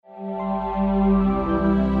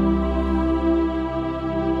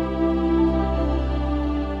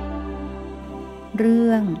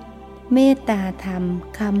เมตตาธรรม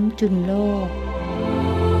คำจุนโลก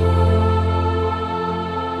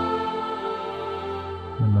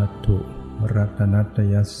มัตถุรัตนัต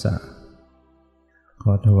ยัสสะข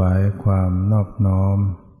อถวายความนอบน้อม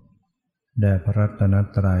แด่พระรัตน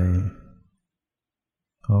ตรัย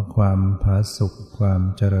ขอความผาสุกความ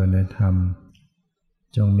เจริญในธรรม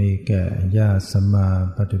จงมีแก่ญาติสัมมา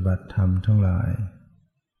ปฏิบัติธรรมทั้งหลาย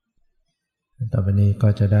ต่อไปนี้ก็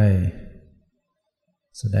จะได้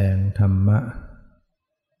แสดงธรรมะ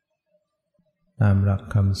ตามหลัก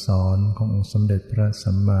คำสอนขององค์สมเด็จพระ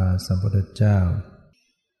สัมมาสัมพุทธเจ้า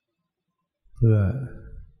เพื่อ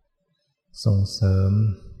ส่งเสริม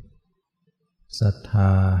ศรัทธ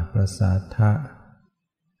าประสาทะ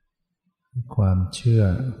ความเชื่อ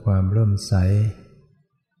ความเริ่มใส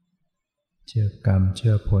เชื่อกรรมเ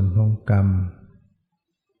ชื่อผลของกรรม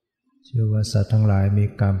เชื่อว่าสัตว์ทั้งหลายมี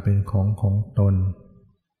กรรมเป็นของตน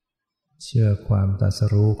เชื่อความตรัส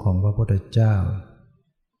รู้ของพระพุทธเจ้า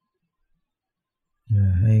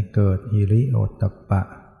ให้เกิดหิริโอตตัปปะ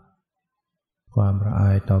ความละอา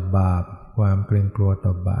ยต่อบาปความเกรงกลัวต่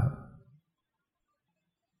อบาป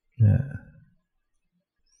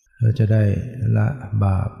เราจะได้ละบ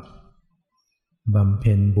าปบำเ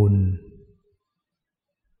พ็ญบุญ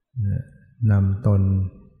นำตน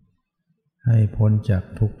ให้พ้นจาก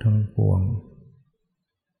ทุกข์ทั้งปวง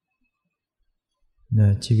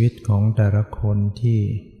ชีวิตของแต่ละคนที่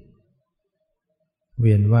เ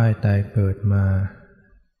วียนว่ายตายเกิดมา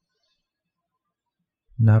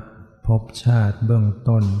นับภพชาติเบื้อง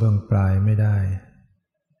ต้นเบื้องปลายไม่ได้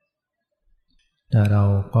แต่เรา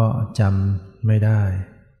ก็จำไม่ได้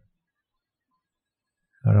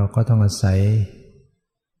เราก็ต้องอาศัย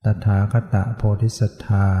ตถาคตโพธิศรัทธ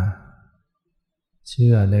าเ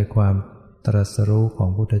ชื่อในความตรัสรู้ของ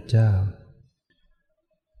พุทธเจ้า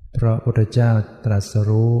เพราะพุทธเจ้าตรัส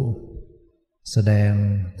รู้แสดง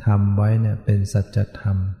ธรรมไว้เนี่ยเป็นสัจธร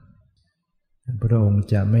รมพระองค์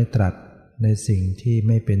จะไม่ตรัสในสิ่งที่ไ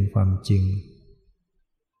ม่เป็นความจริง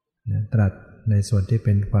ตรัสในส่วนที่เ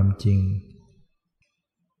ป็นความจริง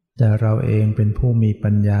แต่เราเองเป็นผู้มี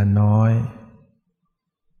ปัญญาน้อย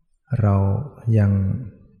เรายัง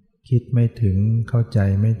คิดไม่ถึงเข้าใจ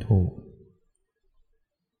ไม่ถูก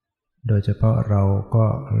โดยเฉพาะเราก็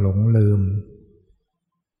หลงลืม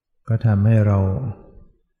ก็ทำให้เรา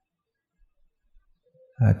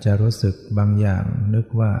อาจจะรู้สึกบางอย่างนึก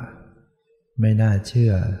ว่าไม่น่าเชื่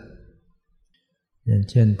ออย่าง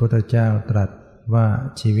เช่นพุทธเจ้าตรัสว่า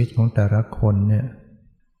ชีวิตของแต่ละคนเนี่ย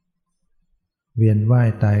เวียนว่าย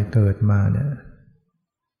ตายเกิดมาเนี่ย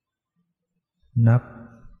นับ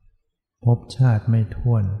ภพชาติไม่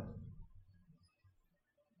ถ้วน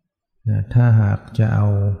ถ้าหากจะเอา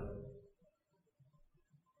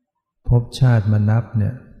ภพชาติมานับเ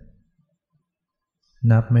นี่ย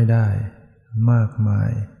นับไม่ได้มากมา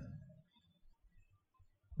ย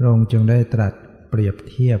พระองค์จึงได้ตรัสเปรียบ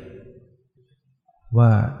เทียบว่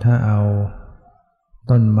าถ้าเอา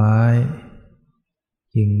ต้นไม้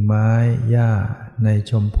กิ่งไม้หญ้าใน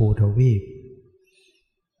ชมพูทวีป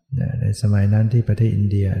ในสมัยนั้นที่ประเทศอิน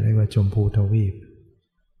เดียเรียกว่าชมพูทวีป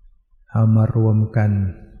เอามารวมกัน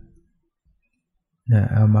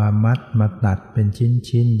เอามามัดมาตัดเป็น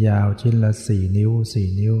ชิ้นยาวชิ้นละ4 นิ้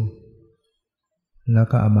วแล้ว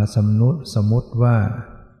ก็เอามาสมมุติว่า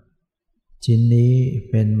ชิ้นนี้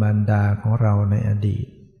เป็นมารดาของเราในอดีต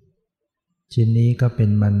ชิ้นนี้ก็เป็น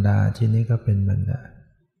มารดาชิ้นนี้ก็เป็นมารดา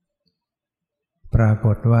ปราก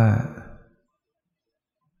ฏว่า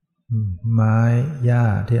ไม้หญ้า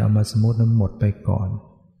ที่เอามาสมมุตินั้นหมดไปก่อน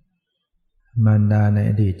มารดาใน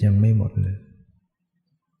อดีตยังไม่หมดเลย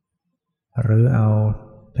หรือเอา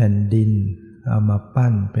แผ่นดินเอามา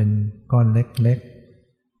ปั้นเป็นก้อนเล็กๆ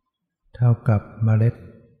เท่ากับเมล็ด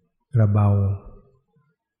กระเบา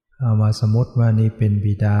เอามาสมมติว่านี่เป็น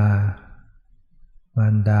บิดามา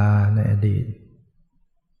รดาในอดีต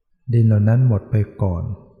ดินเหล่านั้นหมดไปก่อน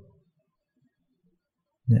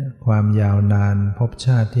เนี่ยความยาวนานภพช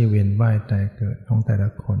าติที่เวียนว่ายตายเกิดของแต่ละ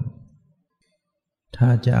คนถ้า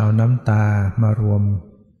จะเอาน้ำตามารวม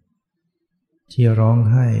ที่ร้อง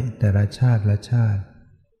ไห้แต่ละชาติละชาติ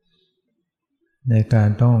ในการ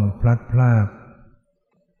ต้องพลัดพราก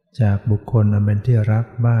จากบุคคลอันเป็นที่รัก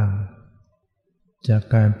บ้างจาก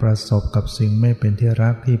การประสบกับสิ่งไม่เป็นที่รั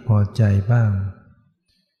กที่พอใจบ้าง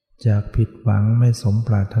จากผิดหวังไม่สมป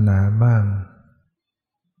รารถนาบ้าง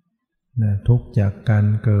ทุกข์จากการ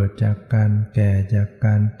เกิดจากการแก่จากก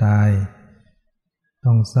ารตาย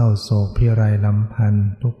ต้องเศร้าโศกพิไรลำพันธ์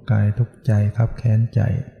ทุกข์กายทุกข์ใจคับแค้นใจ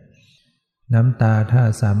น้ำตาถ้า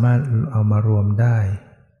สามารถเอามารวมได้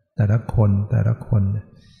แต่ละคน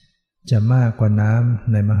จะมากกว่าน้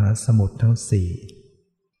ำในมหาสมุทรทั้ง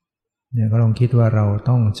4 เนี่ยก็ลองคิดว่าเรา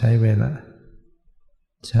ต้องใช้เวลา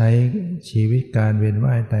ใช้ชีวิตการเวียน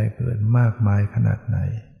ว่ายตายเกิดมากมายขนาดไหน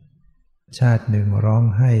ชาติหนึ่งร้อง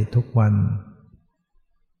ไห้ทุกวัน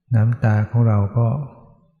น้ำตาของเราก็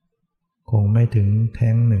คงไม่ถึงแท้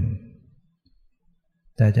งหนึ่ง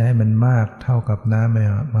แต่จะให้มันมากเท่ากับน้ำใน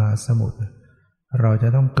มหาสมุทรเราจะ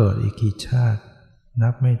ต้องเกิดอีกกี่ชาตินั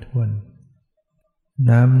บไม่ถ้วน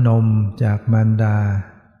น้ำนมจากมารดา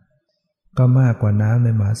ก็มากกว่าน้ำใน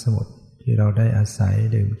มหาสมุทรที่เราได้อาศัย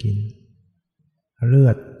ดื่มกินเลือ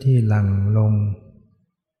ดที่หลั่งลง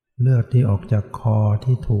เลือดที่ออกจากคอ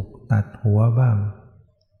ที่ถูกตัดหัวบ้าง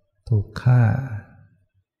ถูกฆ่า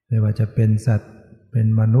ไม่ว่าจะเป็นสัตว์เป็น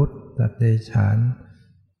มนุษย์สัตว์เดรัจฉาน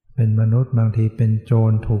เป็นมนุษย์บางทีเป็นโจ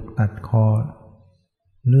รถูกตัดคอ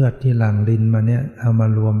เลือดที่หลั่งลิ้นมาเนี่ยเอามา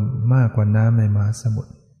รวมมากกว่าน้ำในมหาสมุท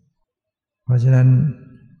รเพราะฉะนั้น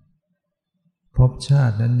ภพชา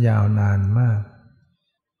ตินั้นยาวนานมาก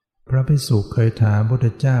พระภิกษุเคยถามพระพุทธ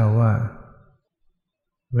เจ้าว่า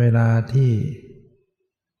เวลาที่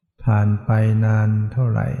ผ่านไปนานเท่า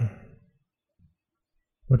ไหร่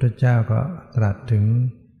พระพุทธเจ้าก็ตรัสถึง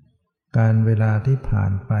การเวลาที่ผ่า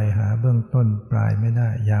นไปหาเบื้องต้นปลายไม่ได้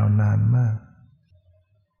ยาวนานมาก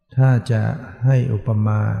ถ้าจะให้อุปม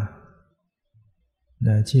า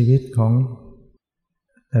ชีวิตของ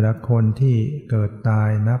แต่ละคนที่เกิดตาย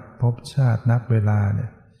นับภพชาตินับเวลาเนี่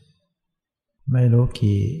ยไม่รู้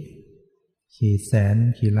กี่แสน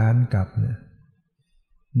กี่ล้านกับเนี่ย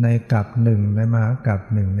ในกับหนึ่งในมหากับ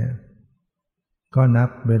หนึ่งเนี่ยก็นับ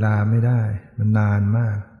เวลาไม่ได้มันนานมา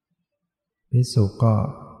กภิกษุก็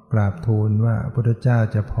กราบทูลว่าพระพุทธเจ้า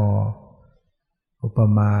จะพออุป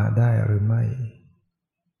มาได้หรือไม่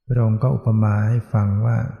พระองค์ก็อุปมาให้ฟัง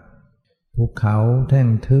ว่าภูเขาแท่ง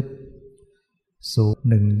ทึบสูง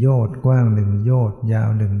1 โยชน์กว้าง1 โยชน์ยาว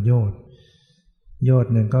1 โยชน์โยช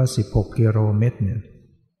น์หนึ่งก็16 กิโลเมตรเนี่ย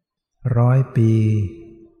100 ปี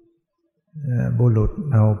บุรุษ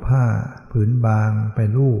เอาผ้าผืนบางไป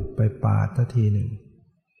ลูบไปปาดทันทีหนึ่ง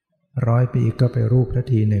100 ปีก็ไปรูปทัน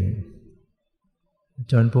ทีหนึ่ง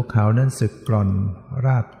จนภูเขานั้นสึกกร่อนร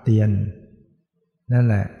าบเตียนนั่น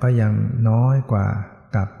แหละก็ยังน้อยกว่า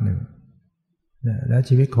กับหนึ่งแล้ว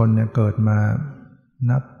ชีวิตคนเนี่ยเกิดมา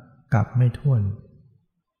นับกับไม่ถ้วน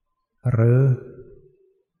หรือ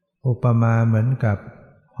อุปมาเหมือนกับ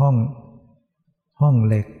ห้อง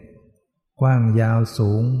เหล็กกว้างยาว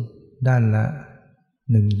สูงด้านละ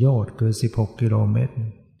1 โยชน์คือ16 กิโลเมตร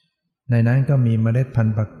ในนั้นก็มีเมล็ดพัน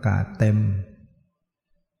ธุ์ผักกาดเต็ม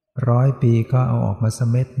100 ปีก็เอาออกมาสัก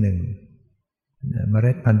เม็ดหนึ่งเม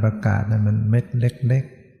ล็ดพันธุ์ผักกาดนั้นมันเม็ดเล็ก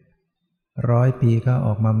ๆ100 ปีก็อ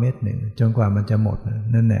อกมาเม็ดหนึ่งจนกว่ามันจะหมด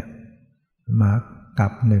นั่นแหละมากั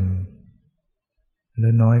บหนึ่งหรื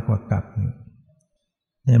อน้อยกว่ากับหนึ่ง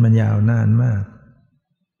เนี่ยมันยาวนานมาก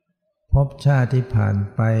ภพชาติที่ผ่าน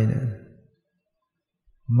ไปเนี่ย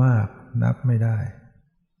มากนับไม่ได้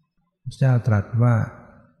พระเจ้าตรัสว่า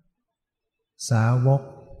สาวก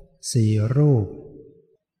4 รูป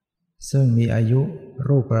ซึ่งมีอายุ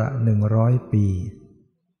รูปละ100 ปี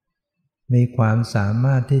มีความสาม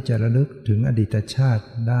ารถที่จะระลึกถึงอดีตชาติ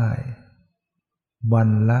ได้วัน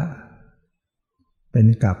ละเป็น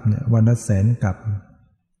กับเนี่ยวันละ100,000 กับ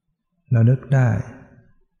ระลึกได้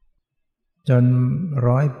จน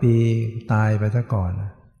100 ปีตายไปซะก่อน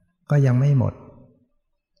ก็ยังไม่หมด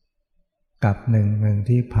กับหนึ่ง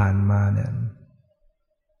ที่ผ่านมาเนี่ย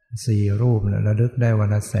4 รูปเนี่ยระลึกได้วัน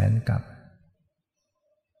ละ100,000 กับ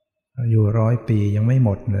อยู่100 ปียังไม่ห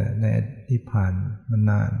มดเลยในที่ผ่านมัน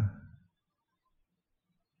นาน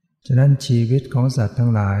ฉะนั้นชีวิตของสัตว์ทั้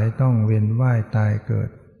งหลายต้องเวียนว่ายตายเกิด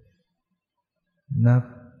นับ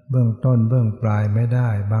เบื้องต้นเบื้องปลายไม่ได้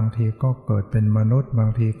บางทีก็เกิดเป็นมนุษย์บา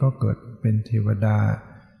งทีก็เกิดเป็นเทวดา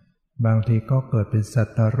บางทีก็เกิดเป็นสัต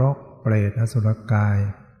ว์นรกเปรตอสุรกาย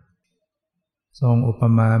ทรงอุป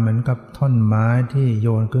มาเหมือนกับท่อนไม้ที่โย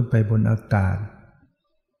นขึ้นไปบนอากาศ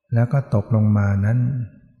แล้วก็ตกลงมานั้น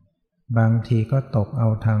บางทีก็ตกเอา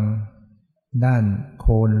ทางด้านโค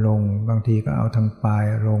นลงบางทีก็เอาทางปลาย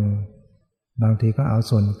ลงบางทีก็เอา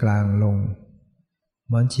ส่วนกลางลงเ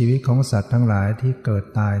หมือนชีวิตของสัตว์ทั้งหลายที่เกิด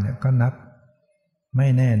ตายเนี่ยก็นับไม่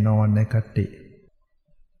แน่นอนในคติ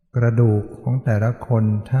กระดูกของแต่ละคน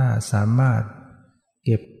ถ้าสามารถเ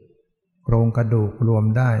ก็บโครงกระดูกรวม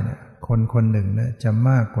ได้เนี่ยคนหนึ่งเนี่ยจะ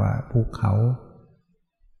มากกว่าภูเขา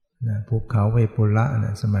ภูเขาเวปุระเ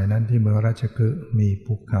นี่ยสมัยนั้นที่เมืองราชคฤห์มี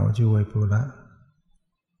ภูเขาชื่อเวปุระ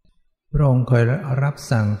พระองค์เคยรับ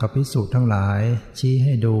สั่งกับภิกษุทั้งหลายชี้ใ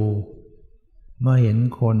ห้ดูเมื่อเห็น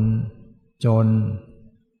คนจน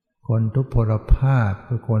คนทุพพลภาพ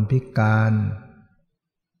คือคนพิการ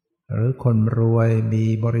หรือคนรวยมี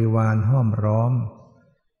บริวารห้อมล้อม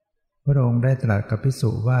พ พระองค์ได้ตรัสกับภิกษุ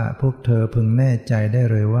ว่าพวกเธอพึงแน่ใจได้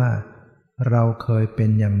เลยว่าเราเคยเป็น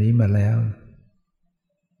อย่างนี้มาแล้ว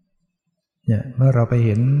เนี่ยเมื่อเราไปเ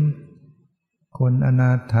ห็นคนอน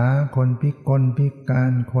าถาคนพิกลพิกา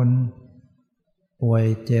รคนป่วย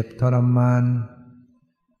เจ็บทรมาน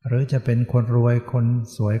หรือจะเป็นคนรวยคน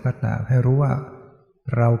สวยก็ตามให้รู้ว่า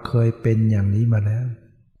เราเคยเป็นอย่างนี้มาแล้ว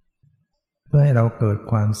เพื่อให้เราเกิด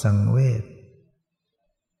ความสังเวช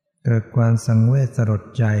สลด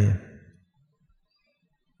ใจ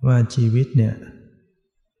ว่าชีวิตเนี่ย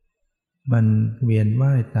มันเวียนว่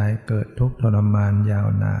ายตายเกิดทุกข์ทรมานยาว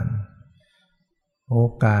นานโอ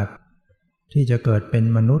กาสที่จะเกิดเป็น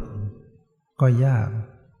มนุษย์ก็ยาก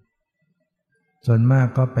ส่วนมาก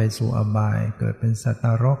ก็ไปสู่อบายเกิดเป็นสัตว์น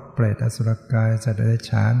รกเปรตอสุรกายสัตว์เดรัจ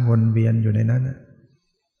ฉานวนเวียนอยู่ในนั้น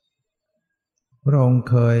พระองค์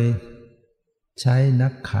เคยใช้นั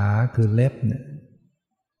กขาคือเล็บเนี่ย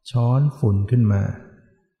ช้อนฝุ่นขึ้นมา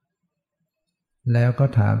แล้วก็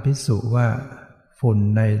ถามภิกษุว่าฝุ่น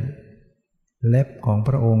ในเล็บของพ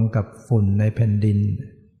ระองค์กับฝุ่นในแผ่นดิน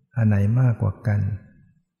อันไหนมากกว่ากัน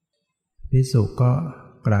ภิกษุก็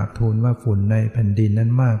กราบทูลว่าฝุ่นในแผ่นดินนั้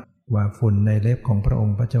นมากกว่าฝุ่นในเล็บของพระอง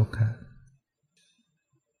ค์พระเจ้าค่ะ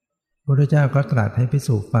พระพุทธเจ้าก็ตรัสให้ภิก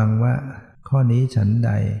ษุฟังว่าข้อนี้ฉันใ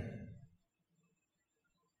ด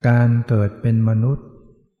การเกิดเป็นมนุษย์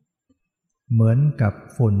เหมือนกับ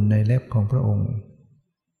ฝุ่นในเล็บของพระองค์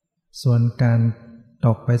ส่วนการต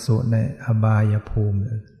กไปสู่ในอบายภูมิ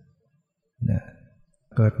นะ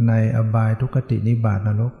เกิดในอบายทุกขตินิบาตน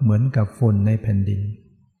รกเหมือนกับฝุ่นในแผ่นดิน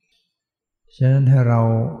ฉะนั้นให้เรา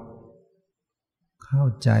เข้า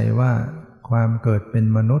ใจว่าความเกิดเป็น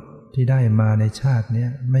มนุษย์ที่ได้มาในชาตินี้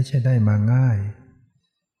ไม่ใช่ได้มาง่าย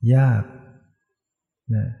ยาก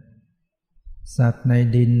นะสัตว์ใน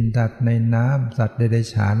ดินสัตว์ในน้ำสัตว์เดรัจ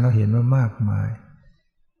ฉานเราเห็นว่ามากมาย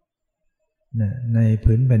นะใน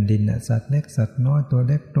ผืนแผ่นดินสัตว์เล็กสัตว์น้อยตัว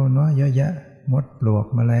เล็กตัวน้อยเยอะแยะมดปลวก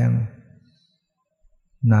แมลง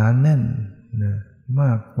หนาแน่นนะม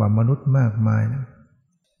ากกว่ามนุษย์มากมายนะ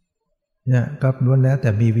เนี่ยก็ล้วนแล้วแต่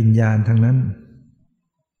มีวิญญาณทั้งนั้น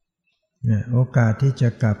เนี่ยโอกาสที่จะ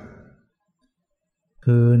กลับ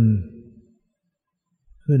คืน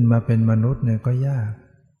ขึ้นมาเป็นมนุษย์เนี่ยก็ยาก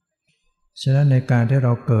ฉะนั้นในการที่เร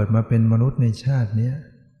าเกิดมาเป็นมนุษย์ในชาตินี้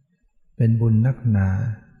เป็นบุญนักหนา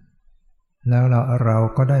แล้วเรา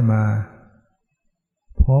ก็ได้มา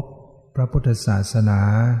พบพระพุทธศาสนา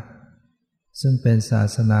ซึ่งเป็นศา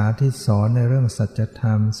สนาที่สอนในเรื่องสัจธร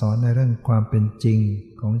รมสอนในเรื่องความเป็นจริง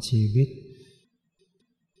ของชีวิต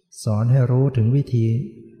สอนให้รู้ถึงวิธี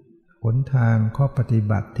หนทางข้อปฏิ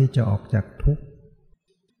บัติที่จะออกจากทุกข์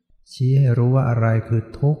ชี้ให้รู้ว่าอะไรคือ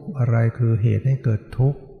ทุกข์อะไรคือเหตุให้เกิดทุ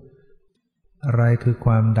กข์อะไรคือค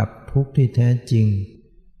วามดับทุกข์ที่แท้จริง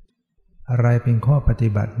อะไรเป็นข้อปฏิ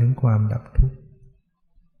บัติถึงความดับทุกข์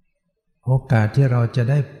โอกาสที่เราจะ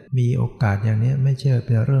ได้มีโอกาสอย่างนี้ไม่ใช่เ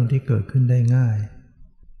ป็นเรื่องที่เกิดขึ้นได้ง่าย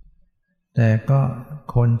แต่ก็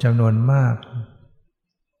คนจำนวนมาก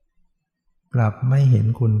กลับไม่เห็น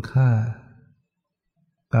คุณค่า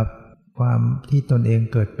กับความที่ตนเอง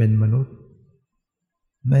เกิดเป็นมนุษย์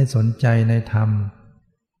ไม่สนใจในธรรม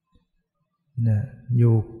อ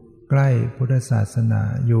ยู่ใกล้พุทธศาสนา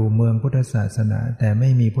อยู่เมืองพุทธศาสนาแต่ไม่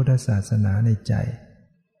มีพุทธศาสนาในใจ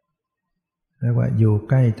เรียกว่าอยู่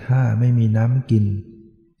ใกล้ท่าไม่มีน้ำกิน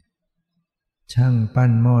ช่างปั้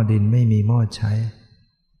นหม้อดินไม่มีหม้อใช้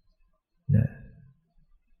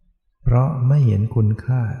เพราะไม่เห็นคุณ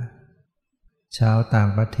ค่าชาวต่าง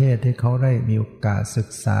ประเทศที่เขาได้มีโอกาสศึก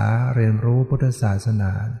ษาเรียนรู้พุทธศาสน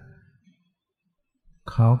า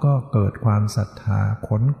เขาก็เกิดความศรัทธาข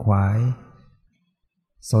นขวาย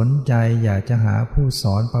สนใจอยากจะหาผู้ส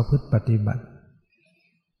อนประพฤติปฏิบัติ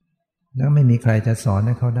แล้วไม่มีใครจะสอนใ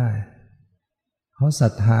ห้เขาได้เขาศรั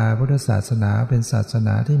ทธาพุทธศาสนาเป็นศาสน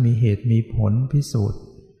าที่มีเหตุมีผลพิสูจน์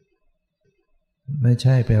ไม่ใ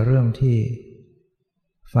ช่เป็นเรื่องที่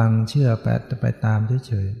ฟังเชื่อไปตาม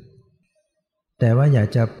เฉยๆแต่ว่าอยาก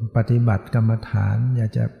จะปฏิบัติกรรมฐานอยา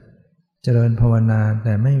กจะเจริญภาวนาแ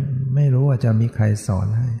ต่ไม่รู้ว่าจะมีใครสอน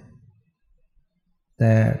ให้แ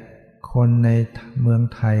ต่คนในเมือง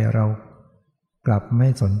ไทยเรากลับไม่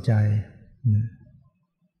สนใจ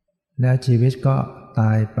แล้วชีวิตก็ต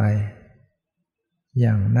ายไปอ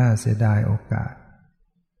ย่างน่าเสียดายโอกาส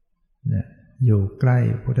อยู่ใกล้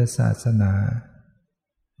พุทธศาสนา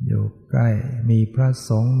อยู่ใกล้มีพระ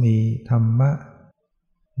สงฆ์มีธรรมะ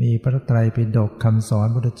มีพระไตรปิฎกคำสอน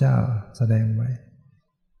พุทธเจ้าแสดงไว้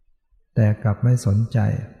แต่กลับไม่สนใจ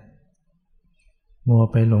มัว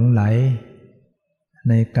ไปหลงไหล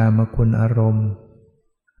ในกามคุณอารมณ์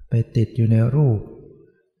ไปติดอยู่ในรูป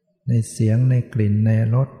ในเสียงในกลิ่นใน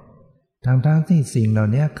รส ทั้งที่สิ่งเหล่า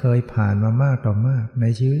นี้เคยผ่านมามากต่อมากใน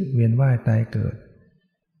ชีวิตเวียนว่ายตายเกิด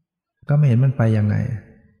ก็ไม่เห็นมันไปยังไง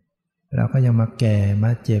เราก็ยังมาแก่ม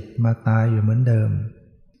าเจ็บมาตายอยู่เหมือนเดิม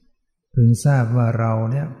พึงทราบว่าเรา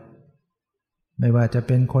เนี่ยไม่ว่าจะเ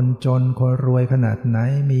ป็นคนจนคนรวยขนาดไหน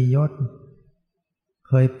มียศเ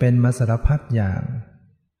คยเป็นมาสารพัดอย่าง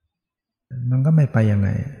มันก็ไม่ไปยังไง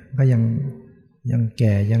ก็ยังแ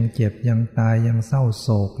ก่ยังเจ็บยังตายยังเศร้าโศ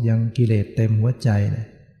กยังกิเลสเต็มหัวใจเลย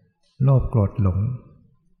โลภโกรธหลง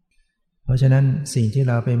เพราะฉะนั้นสิ่งที่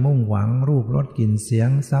เราไปมุ่งหวังรูปรสกลิ่นเสียง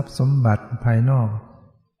ทรัพย์สมบัติภายนอก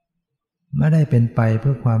ไม่ได้เป็นไปเ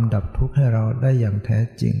พื่อความดับทุกข์ให้เราได้อย่างแท้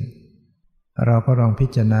จริงเราก็ลองพิ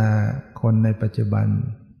จารณาคนในปัจจุบัน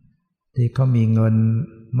ที่เขามีเงิน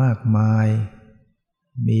มากมาย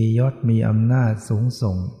มียศมีอำนาจสูง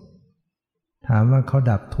ส่งถามว่าเขา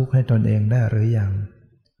ดับทุกข์ให้ตนเองได้หรือยัง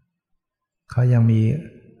เขายังมี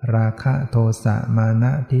ราคะโทสะมาน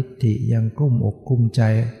ะทิฏฐิยังกลุ้มอกกลุ้มใจ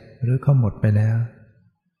หรือเขาหมดไปแล้ว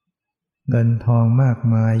เงินทองมาก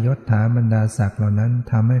มายยศถาบรรดาศักดิ์เหล่านั้น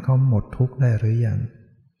ทำให้เขาหมดทุกข์ได้หรือยัง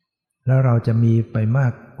แล้วเราจะมีไปมา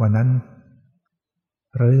กกว่านั้น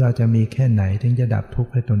หรือเราจะมีแค่ไหนถึงจะดับทุก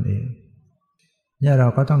ข์ให้ตนเองเนี่ยเรา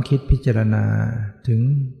ก็ต้องคิดพิจารณาถึง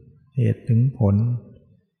เหตุถึงผล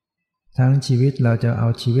ทั้งชีวิตเราจะเอา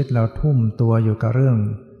ชีวิตเราทุ่มตัวอยู่กับเรื่อง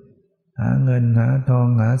หาเงินหาทอง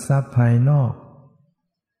หาทรัพย์ภายนอก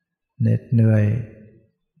เหน็ดเหนื่อย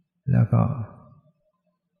แล้วก็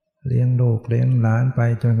เลี้ยงลูกเลี้ยงหลานไป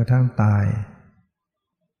จนกระทั่งตาย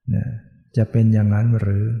เนี่ยจะเป็นอย่างนั้นห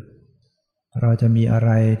รือเราจะมีอะไ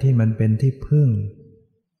รที่มันเป็นที่พึ่ง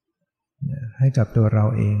ให้กับตัวเรา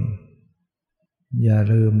เองอย่า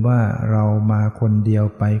ลืมว่าเรามาคนเดียว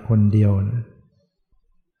ไปคนเดียวนะ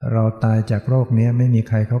เราตายจากโลกนี้ไม่มี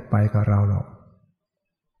ใครเข้าไปกับเราหรอก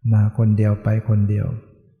มาคนเดียวไปคนเดียว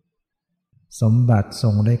สมบัติ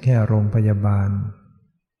ส่งได้แค่โรงพยาบาล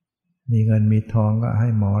มีเงินมีทองก็ให้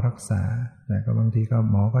หมอรักษาแต่ก็บางทีก็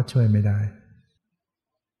หมอก็ช่วยไม่ได้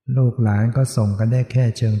ลูกหลานก็ส่งกันได้แค่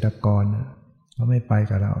เชิงตะกอนเขาไม่ไป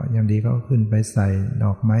กับเราอย่างดีก็ขึ้นไปใส่ด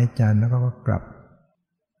อกไม้จันทร์แล้วก็กลับ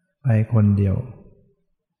ไปคนเดียว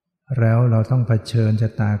แล้วเราต้องเผชิญชะ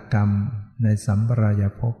ตากรรมในสัมปราย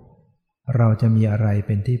ภพเราจะมีอะไรเ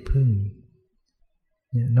ป็นที่พึ่ง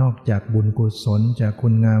นอกจากบุญกุศลจากคุ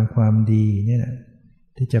ณงามความดีเนี่ย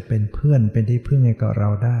ที่จะเป็นเพื่อนเป็นที่พึ่งให้กับเรา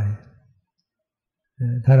ได้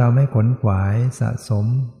ถ้าเราไม่ขนขวายสะสม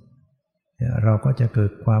เราก็จะเกิ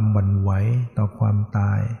ดความหวั่นไหวต่อความต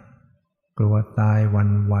ายกลัวตายหวั่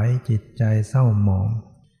นไหวจิตใจเศร้าหมอง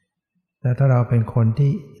แต่ถ้าเราเป็นคน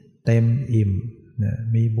ที่เต็มอิ่ม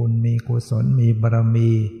มีบุญมีกุศลมีบาร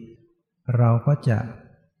มีเราก็จะ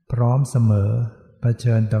พร้อมเสมอเผ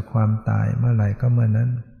ชิญต่อความตายเมื่อไหร่ก็เมื่อนั้น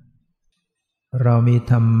เรามี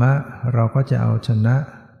ธรรมะเราก็จะเอาชนะ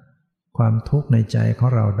ความทุกข์ในใจของ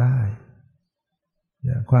เราได้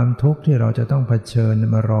ความทุกข์ที่เราจะต้องเผชิญ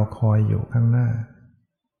มารอคอยอยู่ข้างหน้า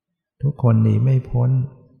ทุกคนหนีไม่พ้น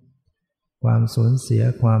ความสูญเสีย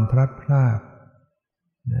ความพลัดพราก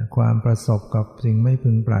ความประสบกับสิ่งไม่พึ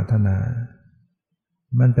งปรารถนา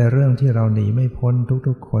มันเป็นเรื่องที่เราหนีไม่พ้น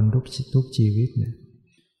ทุกๆคนทุกชีวิตเนี่ย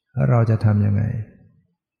แล้วเราจะทำยังไง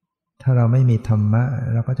ถ้าเราไม่มีธรรมะ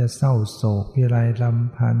เราก็จะเศร้าโศกพิไรร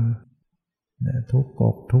ำพันทุกข์อ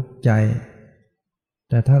กทุกข์ใจ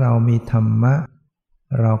แต่ถ้าเรามีธรรมะ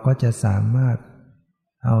เราก็จะสามารถ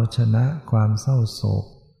เอาชนะความเศร้าโศก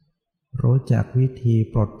รู้จักวิธี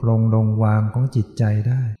ปลดปลงลงวางของจิตใจ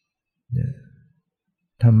ได้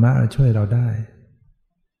ธรรมะช่วยเราได้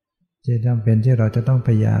จะจำเป็นที่เราจะต้องพ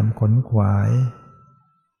ยายามขนขวาย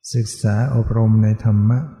ศึกษาอบรมในธรร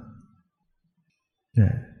มะ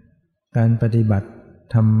การปฏิบัติ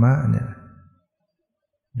ธรรมะเนี่ย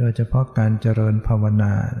โดยเฉพาะการเจริญภาวน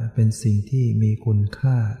าเป็นสิ่งที่มีคุณ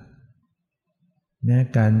ค่าแม้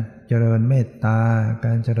การเจริญเมตตาก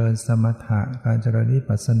ารเจริญสมถะการเจริญวิ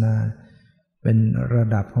ปัสสนาเป็นระ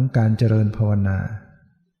ดับของการเจริญภาวนา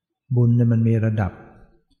บุญเนี่ยมันมีระดั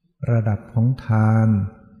บของทาน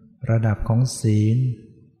ระดับของศีล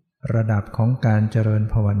ระดับของการเจริญ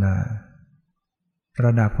ภาวนาร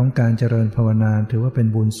ะดับของการเจริญภาวนาถือว่าเป็น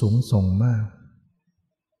บุญสูงส่งมาก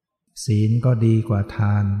ศีลก็ดีกว่าท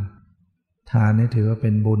านนี่ถือว่าเป็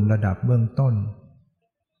นบุญระดับเบื้องต้น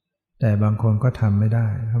แต่บางคนก็ทำไม่ได้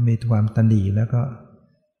เขามีความตณีแล้วก็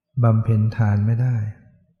บำเพ็ญทานไม่ได้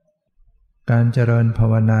การเจริญภา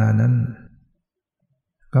วนานั้น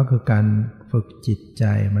ก็คือการฝึกจิตใจ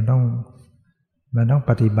มันต้อง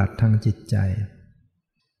ปฏิบัติทางจิตใจ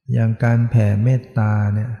อย่างการแผ่เมตตา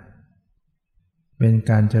เนี่ยเป็น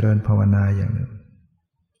การเจริญภาวนาอย่างหนึ่ง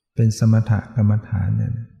เป็นสมถกรรมฐานเนี่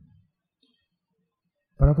ย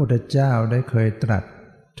พระพุทธเจ้าได้เคยตรัส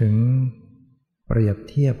ถึง เปรียบ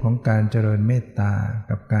เทียบของการเจริญเมตตา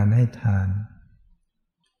กับการให้ทาน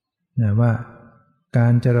นะว่ากา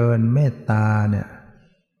รเจริญเมตตาเนี่ย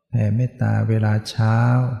แผ่เมตตาเวลาเช้า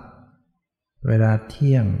เวลาเ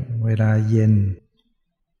ที่ยงเวลาเย็น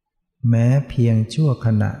แม้เพียงชั่วข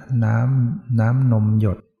ณะน้ำนมหย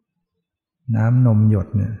ด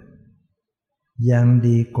เนี่ยยัง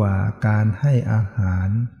ดีกว่าการให้อาหาร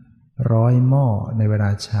100 หม้อในเวลา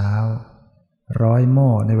เช้า100 หม้อ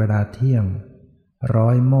ในเวลาเที่ยง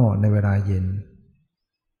100 หม้อในเวลาเย็น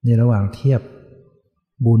นี่ระหว่างเทียบ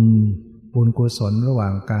บุญกุศลระหว่า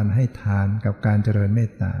งการให้ทานกับการเจริญเม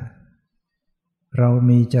ตตาเรา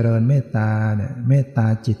มีเจริญเมตตาเนี่ยเมตตา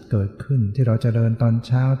จิตเกิดขึ้นที่เราเจริญตอนเ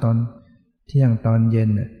ช้าตอนเที่ยงตอนเย็น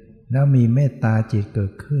แล้วมีเมตตาจิตเกิ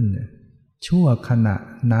ดขึ้นชั่วขณะ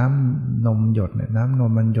น้ำนมหยดน้ำน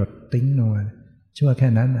มมันหยดติ้งลงมาชั่วแค่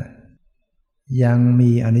นั้นยัง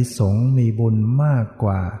มีอานิสงส์มีบุญมากก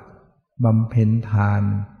ว่าบำเพ็ญทาน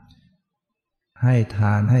ใ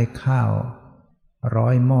ห้ข้าว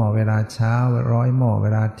100 หม้อเวลาเช้า100 หม้อเว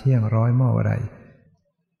ลาเที่ยง100 หม้ออะไร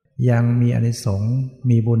ยังมีอานิสงส์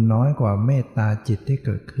มีบุญน้อยกว่าเมตตาจิตที่เ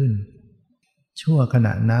กิดขึ้นชั่วขณ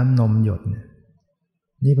ะน้ำนมหยด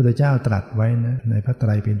นี่พระพุทธเจ้าตรัสไว้นะในพระไต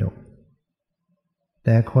รปิฎกแ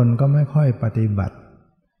ต่คนก็ไม่ค่อยปฏิบัติ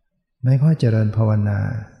ไม่ค่อยเจริญภาวนา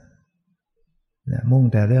มุ่ง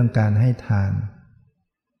แต่เรื่องการให้ทาน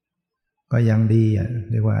ก็ยังดี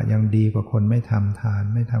เรียกว่ายังดีกว่าคนไม่ทำทาน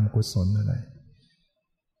ไม่ทำกุศลอะไร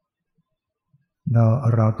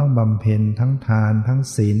เราต้องบำเพ็ญทั้งทานทั้ง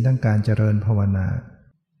ศีลทั้งการเจริญภาวนา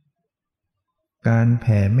การแ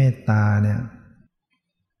ผ่เมตตาเนี่ย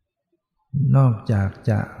นอกจาก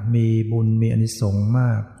จะมีบุญมีอานิสงส์ม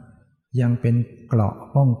ากยังเป็นเกราะ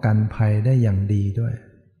ป้องกันภัยได้อย่างดีด้วย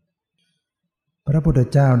พระพุทธ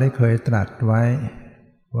เจ้าได้เคยตรัสไว้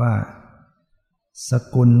ว่าส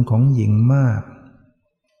กุลของหญิงมาก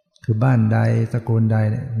คือบ้านใดสกุลใด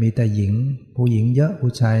มีแต่หญิงผู้หญิงเยอะ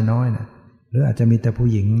ผู้ชายน้อยหรืออาจจะมีแต่ผู้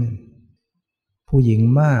หญิง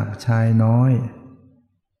มากชายน้อย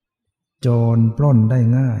โจรปล้นได้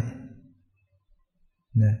ง่าย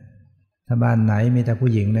นะถ้าบ้านไหนมีแต่ผู้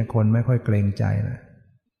หญิงคนไม่ค่อยเกรงใจ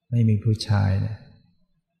ไม่มีผู้ชาย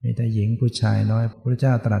มีแต่หญิงผู้ชายน้อยพระพุทธเจ้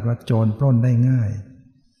าตรัสว่าโจรปล้นได้ง่าย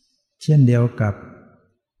เช่นเดียวกับ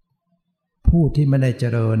ผู้ที่ไม่ได้เจ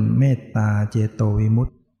ริญเมตตาเจโตวิมุต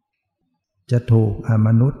ติจะถูกอม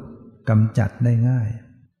นุษย์กำจัดได้ง่าย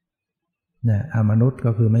อมนุษย์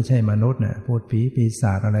ก็คือไม่ใช่มนุษย์พูดผีปีศ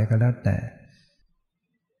าจอะไรก็แล้วแต่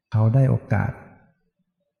เขาได้โอกาส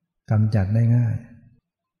กำจัดได้ง่าย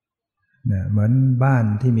เหมือนบ้าน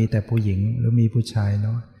ที่มีแต่ผู้หญิงหรือมีผู้ชาย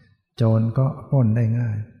น้อยโจรก็ปล้นได้ง่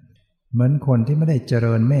ายเหมือนคนที่ไม่ได้เจ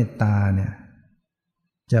ริญเมตตา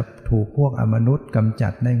จะถูกพวกอมนุษย์กำจั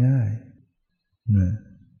ดได้ง่าย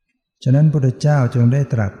ฉะนั้นพระพุทธเจ้าจึงได้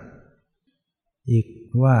ตรัสอีก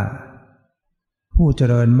ว่าผู้เจ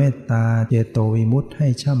ริญเมตตาเจโตวิมุตติให้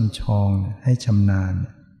ช่ำชองให้ชำนาญ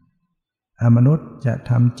อมนุษย์จะ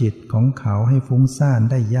ทำจิตของเขาให้ฟุ้งซ่าน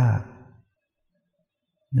ได้ยาก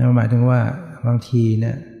หมายถึงว่าบางที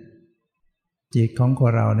จิตของค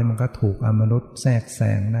นเรามันก็ถูกอมนุษย์แทรกแซ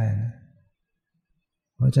งได้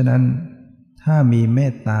เพราะฉะนั้นถ้ามีเม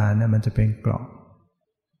ตตามันจะเป็นเกราะ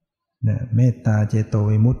เมตตาเจโต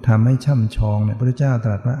วิมุตติทำให้ช่ำชองพระพุทธเจ้าต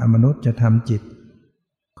รัสว่าอมนุษย์จะทำจิต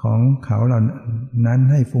ของเขาเหล่านั้น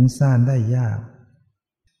ให้ฟุ้งซ่านได้ยาก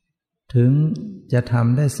ถึงจะท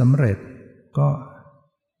ำได้สำเร็จก็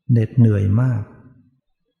เหน็ดเหนื่อยมาก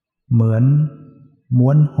เหมือนม้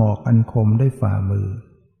วนหอกอันคมด้วยฝ่ามือ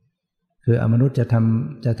คืออมนุษย์จ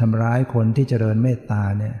ะทำร้ายคนที่เจริญเมตตา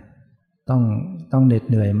ต้องเหน็ด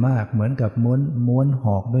เหนื่อยมากเหมือนกับม้วนห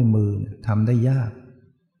อกด้วยมือทำได้ยาก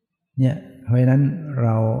เพราะฉะนั้นเร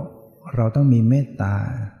าต้องมีเมตตา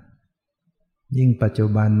ยิ่งปัจจุ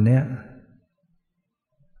บัน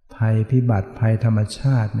ภัยพิบัติภัยธรรมช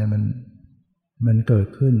าติมันเกิด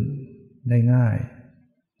ขึ้นได้ง่าย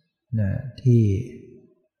ที่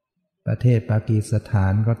ประเทศปากีสถา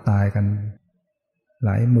นก็ตายกันหล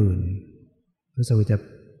ายหมื่นรู้สึกว่าจะ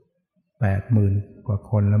 80,000 กว่า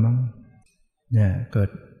คนแล้วมั้งเกิด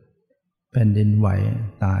แผ่นดินไหว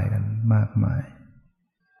ตายกันมากมาย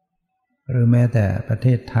หรือแม้แต่ประเท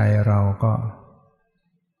ศไทยเราก็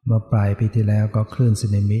เมื่อปลายปีที่แล้วก็คลื่นสึ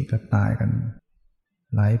นามิก็ตายกัน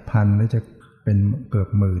หลายพันหรือจะเป็นเกือบ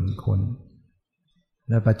หมื่นคน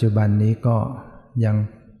และปัจจุบันนี้ก็ยัง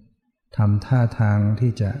ทำท่าทาง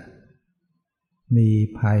ที่จะมี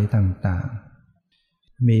ภัยต่าง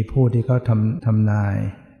ๆมีผู้ที่เขาทำนาย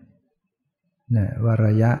ว่าร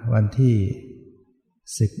ะยะวันที่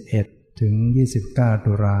11ถึง29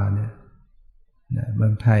ตุลาเมื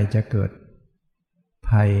องไทยจะเกิด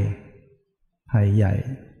ภัยใหญ่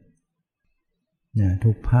เนี่ย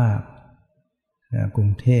ทุกภาคกรุ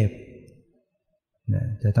งเทพ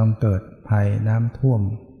จะต้องเกิดภัยน้ำท่วม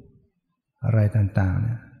อะไรต่างๆเ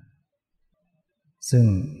นี่ยซึ่ง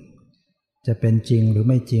จะเป็นจริงหรือ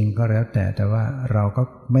ไม่จริงก็แล้วแต่ว่าเราก็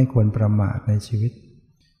ไม่ควรประมาทในชีวิต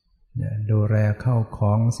ดูแลเข้าข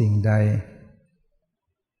องสิ่งใด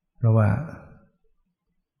เพราะว่า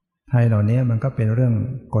ภัยเหล่านี้มันก็เป็นเรื่อง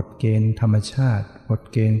กฎเกณฑ์ธรรมชาติกฎ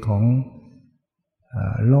เกณฑ์ของ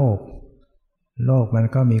โลกมัน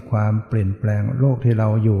ก็มีความเปลี่ยนแปลงโลกที่เรา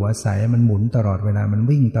อยู่อาศัยมันหมุนตลอดเวลามัน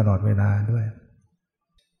วิ่งตลอดเวลาด้วย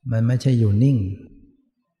มันไม่ใช่อยู่นิ่ง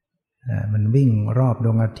มันวิ่งรอบด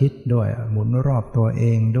วงอาทิตย์ด้วยหมุนรอบตัวเอ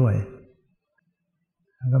งด้วย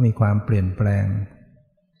ก็มีความเปลี่ยนแปลง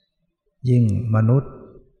ยิ่งมนุษย์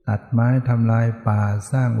ตัดไม้ทำลายป่า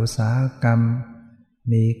สร้างอุตสาหกรรม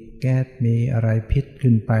มีแก๊สมีอะไรพิษ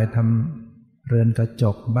ขึ้นไปทำเรือนกระจ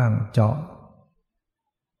กบ้างเจาะ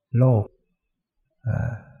โลก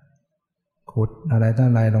ขุดอะไรต่า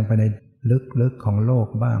งๆลงไปในลึกๆของโลก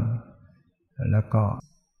บ้างแล้วก็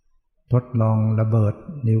ทดลองระเบิด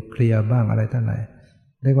นิวเคลียร์บ้างอะไรต่าง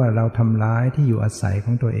ๆเรียกว่าเราทำลายที่อยู่อาศัยข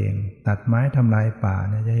องตัวเองตัดไม้ทำลายป่า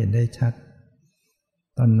เนี่ยจะเห็นได้ชัด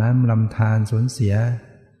ต้นน้ำลำธารสูญเ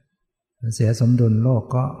สียสมดุลโลก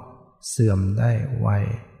ก็เสื่อมได้ไว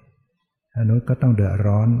มนุษย์ก็ต้องเดือด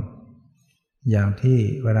ร้อนอย่างที่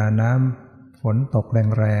เวลาน้ำฝนตก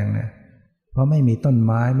แรงๆเนี่ยเพราะไม่มีต้นไ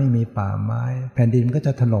ม้ไม่มีป่าไม้แผ่นดินก็จ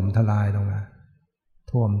ะถล่มทลายลงมา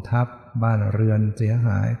ท่วมทับบ้านเรือนเสียห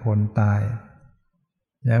ายคนตาย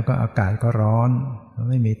แล้วก็อากาศก็ร้อน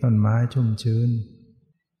ไม่มีต้นไม้ชุ่มชื้น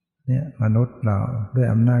เนี่ยมนุษย์เราด้วย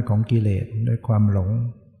อำนาจของกิเลสด้วยความหลง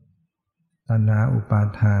ตัณหาอุปา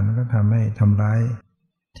ทานก็ทำให้ทำร้าย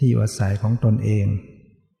ที่อยู่อาศัยของตนเอง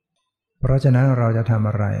เพราะฉะนั้นเราจะทำ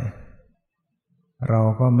อะไรเรา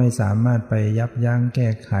ก็ไม่สามารถไปยับยั้งแก้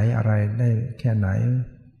ไขอะไรได้แค่ไหน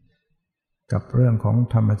กับเรื่องของ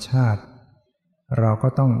ธรรมชาติเราก็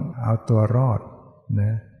ต้องเอาตัวรอดน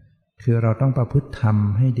ะคือเราต้องประพฤติธรรม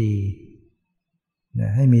ให้ดีนะ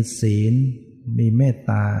ให้มีศีลมีเมต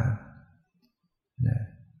ตานะ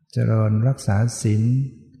เจริญรักษาศีล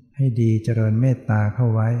ให้ดีเจริญเมตตาเข้า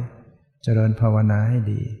ไว้เจริญภาวนาให้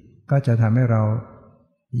ดีก็จะทำให้เรา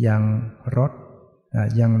ยั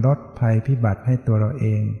งลดภัยพิบัติให้ตัวเราเอ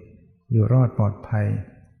งอยู่รอดปลอดภัย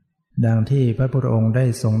ดังที่พระพุทธองค์ได้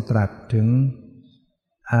ทรงตรัสถึง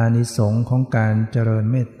อานิสงส์ของการเจริญ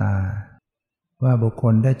เมตตาว่าบุคค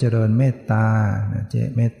ลได้เจริญเมตตา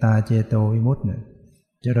เมตตาเจโตวิมุตติ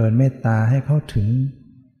เจริญเมตตาให้เข้าถึง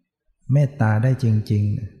เมตตาได้จริง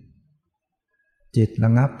ๆจิตระ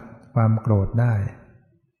งับความโกรธได้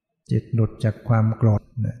จิตหลุดจากความโกรธ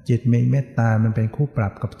จิตมีเมตตามันเป็นคู่ปรั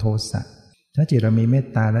บกับโทสะถ้าจิตเรามีเมต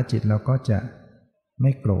ตาแล้วจิตเราก็จะไ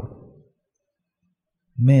ม่โกรธ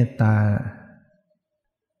เมตตา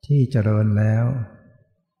ที่เจริญแล้ว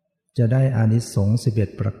จะได้อานิสงส์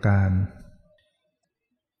11ประการ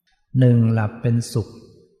 1. หลับเป็นสุข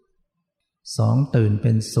 2. ตื่นเ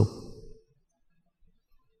ป็นสุข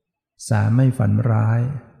 3. ไม่ฝันร้าย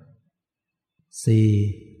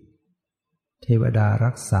 4. เทวดา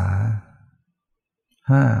รักษา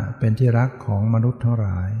 5. เป็นที่รักของมนุษย์ทั้งหล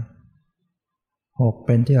าย 6. เ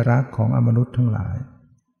ป็นที่รักของอมนุษย์ทั้งหลาย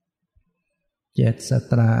 7. ศั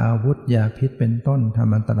ตราอาวุธยาพิษเป็นต้นท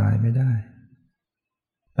ำอันตรายไม่ได้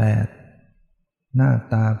 8. หน้า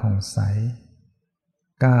ตาผ่องใส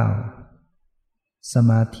 9. ส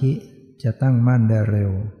มาธิจะตั้งมั่นได้เร็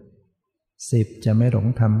ว 10. จะไม่หลง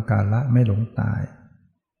ทำกาละไม่หลงตาย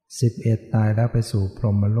 11. ตายแล้วไปสู่พร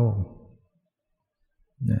หมโลก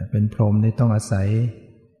เป็นพรหมนี่ต้องอาศัย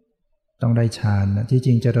ต้องได้ฌานนะที่จ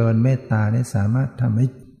ริงเจริญเมตตาเนี่ยสามารถทำให้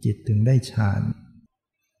จิตถึงได้ฌาน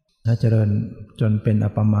ถ้าเจริญจนเป็นอั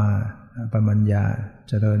ปมัญญา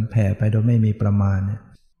เจริญแผ่ไปโดยไม่มีประมาณเนี่ย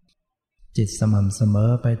จิตสม่ำเสม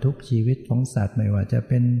อไปทุกชีวิตของสัตว์ไม่ว่าจะ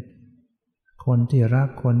เป็นคนที่รัก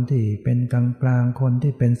คนที่เป็นกลางๆคน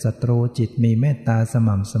ที่เป็นศัตรูจิตมีเมตตาส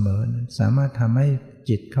ม่ำเสมอสามารถทำให้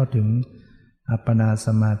จิตเข้าถึงอัปปนาส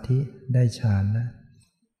มาธิได้ฌานนะ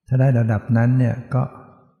ถ้าได้ระดับนั้นเนี่ยก็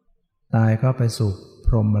ตายก็ไปสู่พ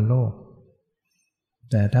รหมโลก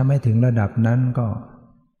แต่ถ้าไม่ถึงระดับนั้น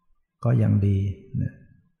ก็ยังดีนะ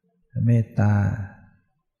เมตตา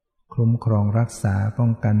คุ้มครองรักษาป้อ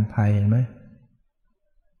งกันภัยเห็นไหม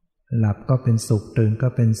หลับก็เป็นสุขตื่นก็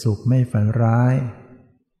เป็นสุขไม่ฝันร้าย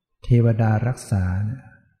เทวดารักษา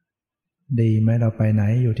ดีไหมเราไปไหน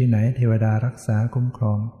อยู่ที่ไหนเทวดารักษาคุ้มคร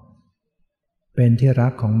องเป็นที่รั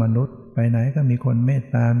กของมนุษย์ไปไหนก็มีคนเมต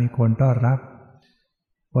ตามีคนต้อนรับ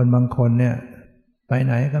คนบางคนเนี่ยไปไ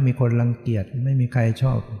หนก็มีคนรังเกียจไม่มีใครช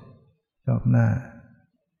อบหน้า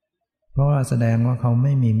เพราะว่าแสดงว่าเขาไ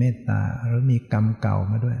ม่มีเมตตาหรือมีกรรมเก่า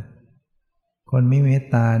มาด้วยคนมีเมต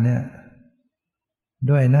ตาเนี่ย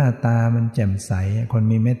ด้วยหน้าตามันแจ่มใสคน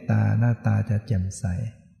มีเมตตาหน้าตาจะแจ่มใส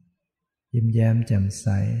ยิ้มแย้มแจ่มใส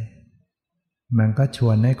มันก็ช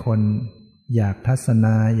วนให้คนอยากทัศน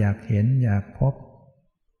าอยากเห็นอยากพบ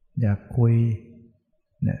อยากคุย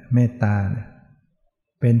เนี่ยเมตตาเนี่ย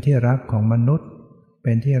เป็นที่รักของมนุษย์เ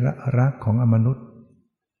ป็นที่รักของอมนุษย์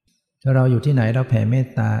ถ้าเราอยู่ที่ไหนเราแผ่เมต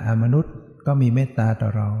ตาอมนุษย์ก็มีเมตตาต่อ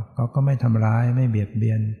เราเขาก็ไม่ทำร้ายไม่เบียดเบี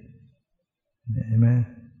ยนเห็นไหม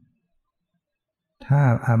ถ้า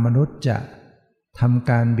อมนุษย์จะทำ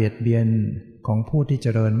การเบียดเบียนของผู้ที่เจ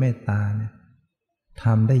ริญเมตตาเนี่ยท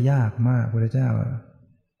ำได้ยากมากพระเจ้า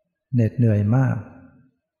เหน็ดเหนื่อยมาก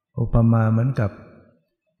อุปมาเหมือนกับ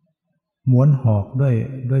ม้วนหอก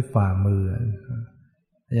ด้วยฝ่ามือ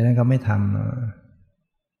อย่างนั้นก็ไม่ท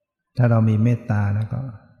ำถ้าเรามีเมตตาแล้วก็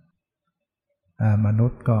มนุ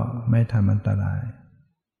ษย์ก็ไม่ทำอันตราย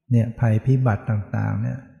เนี่ยภัยพิบัติต่างๆเ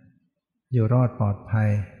นี่ยอยู่รอดปลอดภัย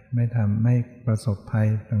ไม่ประสบภัย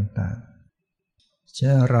ต่างๆเ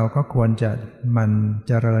ช่นเราก็ควรจะมัน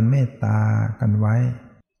เจริญเมตตากันไว้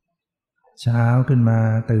เช้าขึ้นมา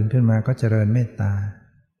ตื่นขึ้นมาก็เจริญเมตตา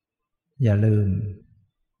อย่าลืม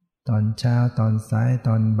ตอนเช้าตอนสายต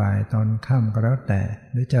อนบ่ายตอนค่ำก็แล้วแต่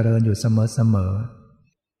หรือเจริญอยู่เสมอ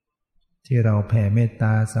ที่เราแผ่เมตต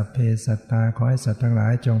าสัพเพสัตตาขอให้สัตว์ทั้งหลา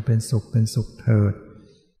ยจงเป็นสุขเถิด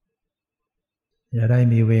อย่าได้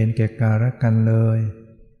มีเวรแก่กันและกันเลย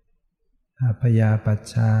อัพยาปัช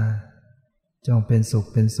ชาจงเป็นสุข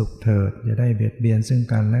เถิดอย่าได้เบียดเบียนซึ่ง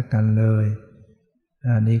กันและกันเลยอ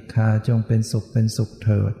านิคาจงเป็นสุขเ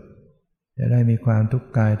ถิดอย่าได้มีความทุกข์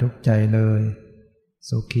กายทุกข์ใจเลย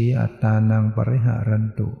สุขีอัตตานังปริหารัน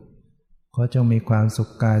ตุขอจงมีความสุ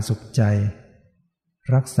ขกายสุขใจ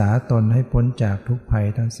รักษาตนให้พ้นจากทุกภัย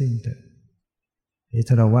ทั้งสิ้นเถิดนี่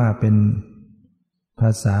ถ้าเราว่าเป็นภ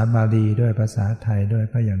าษาบาลีด้วยภาษาไทยด้วย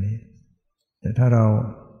ก็อย่างนี้แต่ถ้าเรา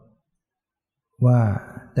ว่า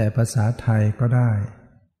แต่ภาษาไทยก็ได้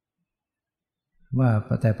ว่า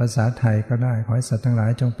แต่ภาษาไทยก็ได้ขอให้สัตว์ทั้งหลา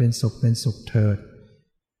ยจงเป็นสุขเถิด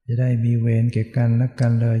อย่าได้มีเวรแก่กันและกั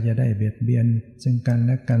นเลยอย่าได้เบียดเบียนซึ่งกันแ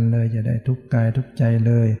ละกันเลยอย่าได้ทุกข์กายทุกข์ใจ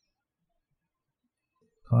เลย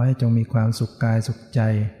ขอให้จงมีความสุขกายสุขใจ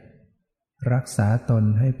รักษาตน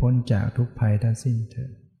ให้พ้นจากทุกภัยทั้งสิ้นเถิ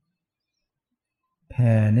ดแ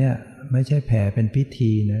ผ่เนี่ยไม่ใช่แผ่เป็นพิ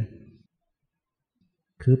ธีนะ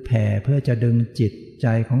คือแผ่เพื่อจะดึงจิตใจ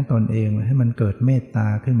ของตนเองให้มันเกิดเมตตา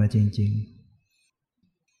ขึ้นมาจริง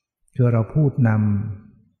ๆคือเราพูดน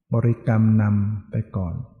ำบริกรรมนำไปก่อ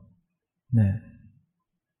นนะ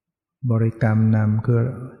บริกรรมนำคือ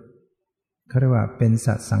เขาเรียกว่าเป็น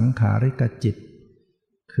สัตสังขาริกจิต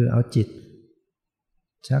คือเอาจิต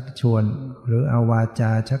ชักชวนหรือเอาวาจ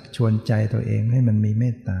าชักชวนใจตัวเองให้มันมีเม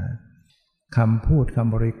ตตาคำพูดค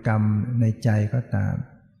ำบริกรรมในใจก็ตาม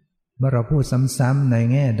เมื่อเราพูดซ้ำๆใน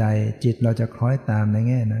แง่ใดจิตเราจะคล้อยตามใน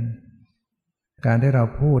แง่นั้นการที่เรา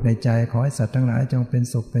พูดในใจขอให้สัตว์ทั้งหลายจงเป็น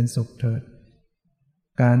สุขเถิด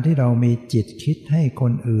การที่เรามีจิตคิดให้ค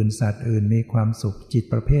นอื่นสัตว์อื่นมีความสุขจิต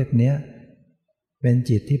ประเภทนี้เป็น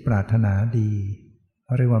จิตที่ปรารถนาดี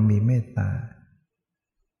เรียกว่ามีเมตตา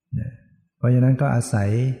เพราะฉะนั้นก็อาศัย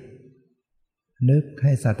นึกใ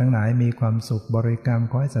ห้สัตว์ทั้งหลายมีความสุขบริกรรม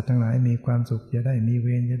ขอให้สัตว์ทั้งหลายมีความสุขอย่าได้มีเว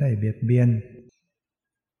รอย่าได้เบียดเบียน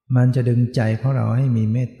มันจะดึงใจของเราให้มี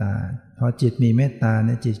เมตตาพอจิตมีเมตตาเ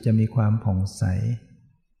นี่ยจิตจะมีความผ่องใส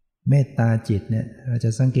เมตตาจิตเนี่ยเราจะ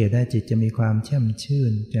สังเกตได้จิตจะมีความแช่มชื่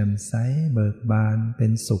นแจ่มใสเบิกบานเป็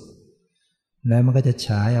นสุขแล้วมันก็จะฉ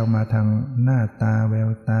ายออกมาทางหน้าตาแวว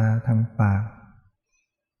ตาทางปาก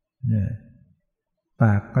เนี่ยป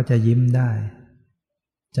ากก็จะยิ้มได้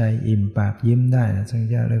ใจอิ่มปากยิ้มได้นะซึ่ง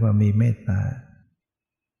เรียกว่ามีเมตตา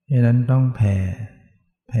ดังนั้นต้องแ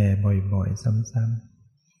ผ่บ่อยๆซ้ำ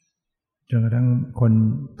ๆจนกระทั่งคน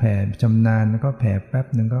แผ่ชำนาญก็แผ่แป๊บ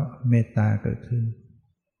หนึ่งก็เมตตาเกิดขึ้น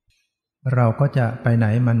เราก็จะไปไหน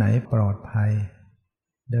มาไหนปลอดภัย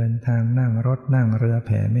เดินทางนั่งรถนั่งเรือแ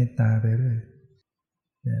ผ่เมตตาไปเรื่อย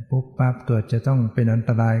ปุ๊บปั๊บเกิดจะต้องเป็นอัน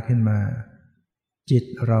ตรายขึ้นมาจิต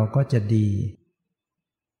เราก็จะดี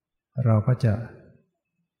เราก็จะ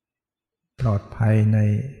ปลอดภัยใน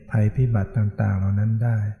ภัยพิบัติต่างๆเหล่านั้นไ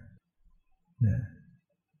ด้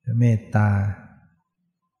เมตตา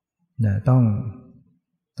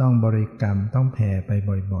ต้องบริกรรมต้องแผ่ไป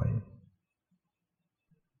บ่อย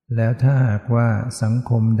ๆแล้วถ้าหากว่าสัง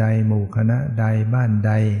คมใดหมู่คณะใดบ้านใ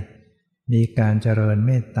ดมีการเจริญเ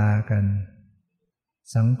มตตากัน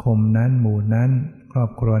สังคมนั้นหมู่นั้นครอบ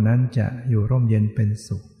ครัวนั้นจะอยู่ร่มเย็นเป็น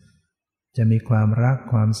สุขจะมีความรัก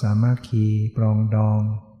ความสามัคคีปรองดอง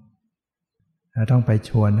ต้องไปช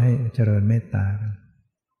วนให้เจริญเมตตากัน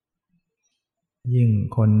ยิ่ง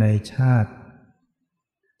คนในชาติ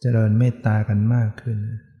เจริญเมตตากันมากขึ้น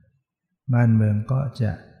บ้านเมืองก็จ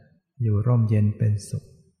ะอยู่ร่มเย็นเป็นสุข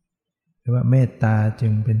เพราะว่าเมตตาจึ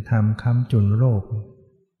งเป็นธรรมค้ำจุนโลกเ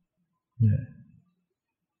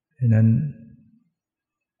พราะนั้น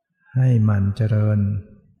ให้มันเจริญ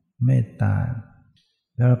เมตตา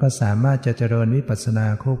แล้วเราก็สามารถจะเจริญวิปัสสนา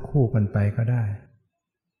ควบคู่กันไปก็ได้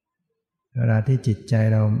เวลาที่จิตใจ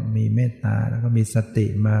เรามีเมตตาแล้วก็มีสติ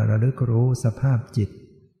มาระลึกรู้สภาพจิต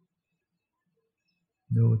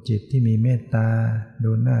ดูจิตที่มีเมตตา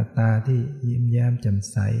ดูหน้าตาที่ยิ้มแย้มแจ่ม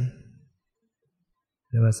ใส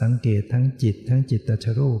หรือว่าสังเกตทั้งจิตทั้งจิตตช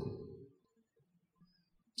รูป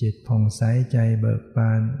จิตผ่องใสใจเบิกบ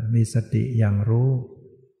านมีสติอย่างรู้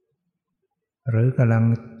หรือกำลัง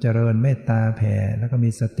เจริญเมตตาแผ่แล้วก็มี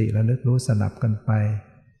สติระลึกรู้สลับกันไป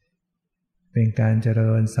เป็นการเจ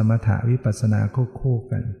ริญสมถะวิปัสสนาคู่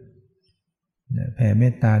กันแผ่เม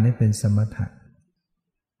ตตานี่เป็นสมถะ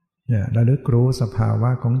ระลึกรู้สภาวะ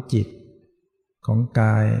ของจิตของก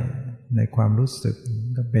ายในความรู้สึก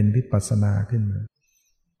ก็เป็นวิปัสสนาขึ้นมา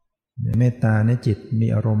เมตตาในจิตมี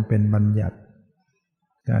อารมณ์เป็นบัญญัติ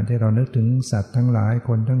การที่เรานึกถึงสัตว์ทั้งหลายค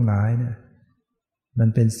นทั้งหลายเนี่ยมัน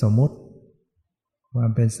เป็นสมมุติควา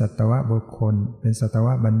มเป็นสัตวบุคคลเป็นสัตว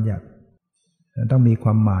บัญญัติต้องมีคว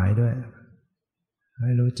ามหมายด้วยใ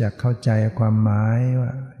ห้รู้จักเข้าใจความหมายว่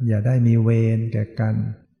าอย่าได้มีเวรแก่กัน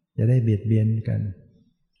อย่าได้เบียดเบียนกัน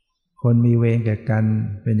คนมีเวรแก่กัน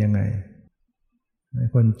เป็นยังไง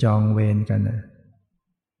คนจองเวรกันนะ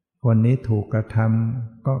คนนี้ถูกกระท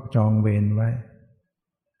ำก็จองเวรไว้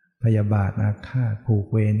พยาบาทอาฆาตผูก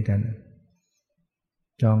เวรกัน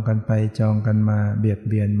จองกันไปจองกันมาเบียด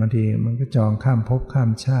เบียนบางทีมันก็จองข้ามภพข้า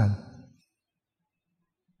มชาติ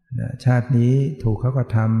ชาตินี้ถูกเขากระ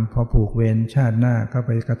ทำพอผูกเวรชาติหน้าก็ไ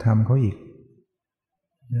ปกระทำเขาอีก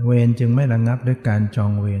เวรจึงไม่ระงับด้วยการจอ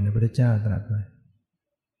งเวรพระพุทธเจ้าตรัสไว้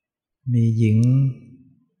มีห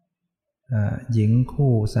ญิง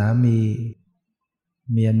คู่สามี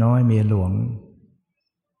เมียน้อยเมียหลวง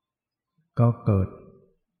ก็เกิด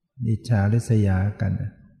อิจฉาริษยากัน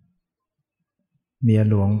เมีย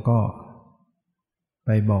หลวงก็ไป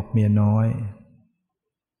บอกเมียน้อย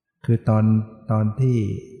คือตอนที่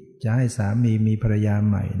จะให้สามีมีภรรยา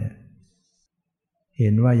ใหม่เนี่ยเห็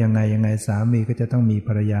นว่ายังไงสามีก็จะต้องมีภ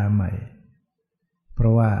รรยาใหม่เพรา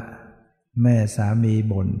ะว่าแม่สามี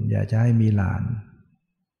บ่นอยากจะให้มีหลาน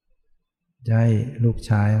จะให้ลูก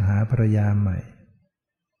ชายหาภรรยาใหม่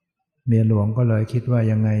เมียหลวงก็เลยคิดว่า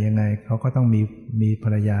ยังไงเขาก็ต้องมีภร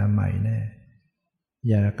รยาใหม่แน่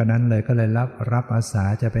อย่างนั้นเลยก็เลยรับอาสา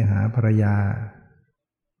จะไปหาภรรยา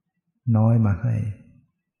น้อยมาให้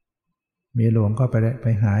เมียหลวงก็ไป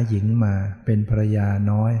หาหญิงมาเป็นภรรยา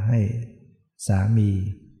น้อยให้สามี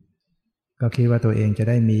ก็คิดว่าตัวเองจะ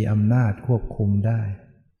ได้มีอำนาจควบคุมได้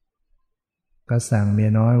ก็สั่งเมีย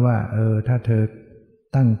น้อยว่าถ้าเธอ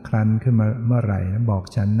ตั้งครรภ์ขึ้นมาเมื่อไหร่นะบอก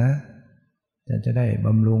ฉันนะฉันจะได้บ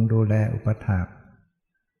ำรุงดูแลอุปถัมภ์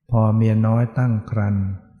พอเมียน้อยตั้งครรภ์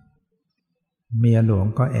เมียหลวง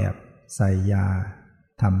ก็แอบใส่ยา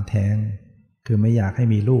ทำแท้งคือไม่อยากให้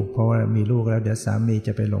มีลูกเพราะว่ามีลูกแล้วเดี๋ยวสามีจ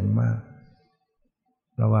ะไปหลงมาก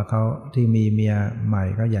เพราะว่าเขาที่มีเมียใหม่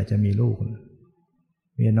ก็อยากจะมีลูก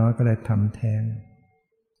เมียน้อยก็เลยทำแท้ง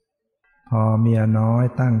พอเมียน้อย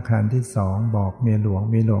ตั้งครรภ์ที่สองบอกเมียหลว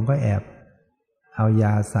งก็แอบเอาย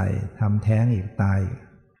าใส่ทำแท้งอีกตาย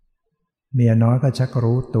เมียน้อยก็ชัก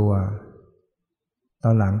รู้ตัวต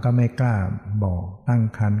อนหลังก็ไม่กล้าบอกตั้ง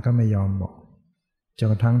ครรภ์ก็ไม่ยอมบอกจน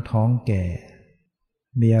กระทั่งท้องแก่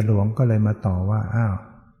เมียหลวงก็เลยมาต่อว่าอ้าว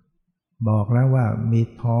บอกแล้วว่ามี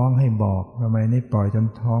ท้องให้บอกทำไมไม่ปล่อยจน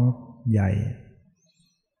ท้องใหญ่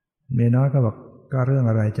เมียน้อยก็บอกก็เรื่อง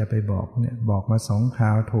อะไรจะไปบอกเนี่ยบอกมา2 คร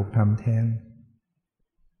าวถูกทำแท้ง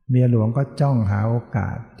เมียหลวงก็จ้องหาโอกา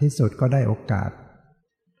สที่สุดก็ได้โอกาส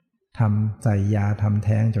ทำใส่ยาทำแ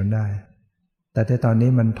ท้งจนได้แต่ตอนนี้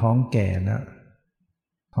มันท้องแก่แ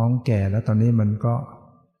ล้วตอนนี้มันก็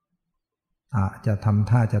จะทำ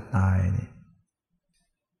ท่าจะตายนี่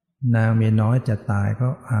นางเมียน้อยจะตายก็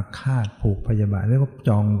อาฆาตผูกพยาบาทเรียกว่าจ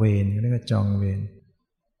องเวรเรียกว่าจองเวร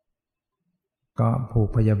ก็ผูก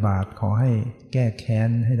พยาบาทขอให้แก้แค้น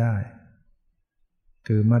ให้ได้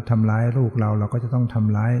คือเมื่อทำร้ายลูกเราก็จะต้องท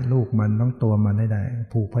ำร้ายลูกมันต้องตัวมันให้ได้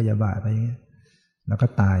ผูกพยาบาทไปอย่างเงี้ยแล้วก็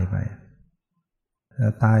ตายไป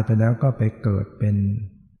แล้วก็ไปเกิดเป็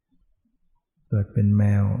นแม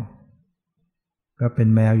วก็เป็น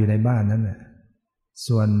แมวอยู่ในบ้านนั่นแหละ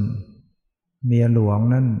ส่วนเมียหลวง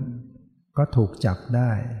นั่นก็ถูกจับไ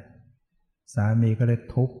ด้สามีก็เลย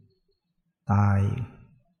ทุบตาย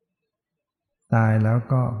แล้ว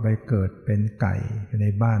ก็ไปเกิดเป็นไก่อยู่ใน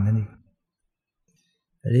บ้านนั่นอีก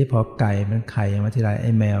ทีนี้พอไก่มันไข่มาทีไรไ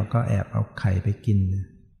อ้แมวก็แอบเอาไข่ไปกิน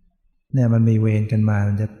เนี่ยมันมีเวรกันมา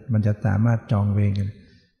มันจะสามารถจองเวรกัน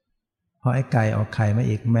พอไอ้ไก่ออกไข่มา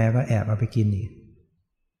อีกแมวก็แอบเอาไปกินอีก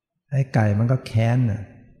ไอ้ไก่มันก็แค้น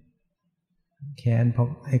แค้นเพราะ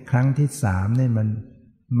ไอ้ครั้งที่3เนี่ยมัน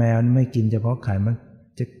แมวไม่กินเฉพาะไข่มัน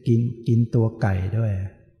จะกินตัวไก่ด้วย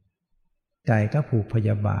ไก่ก็ผูกพย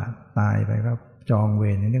าบาทตายไปก็จองเว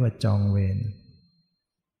รนี่เรียกว่าจองเวร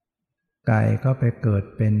ไก่ก็ไปเกิด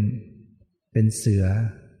เป็นเสือ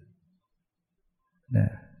นะ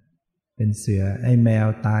เป็นเสือไอ้แมว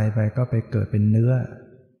ตายไปก็ไปเกิดเป็นเนื้อ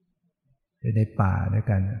อยู่ในป่าด้วย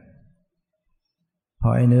กันพอ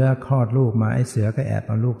ไอ้เนื้อคลอดลูกมาไอ้เสือก็แอบเ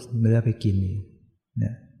อาลูกเนื้อไปกินเ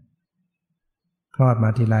นี่ยคลอดมา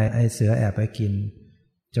ทีไรไอ้เสือแอบไปกิน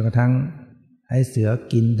จนกระทั่งไอ้เสือ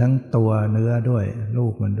กินทั้งตัวเนื้อด้วยลู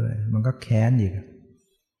กมันด้วยมันก็แค้นอีก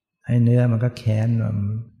ไอ้เนื้อมันก็แค้น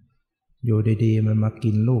อยู่ดีๆมันมา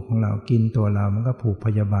กินลูกของเรากินตัวเรามันก็ผูกพ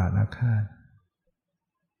ยาบาทอาฆาต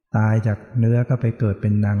ตายจากเนื้อก็ไปเกิดเป็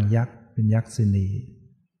นนางยักษ์เป็นยักษิณี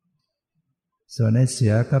ส่วนไอ้เสื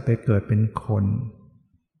อก็ไปเกิดเป็นคน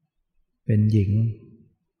เป็นหญิง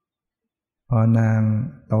พอนาง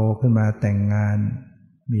โตขึ้นมาแต่งงาน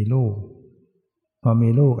มีลูกพอมี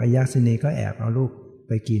ลูกไอ้ยักษิณีก็แอบเอาลูกไ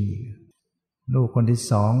ปกินอีกลูกคนที่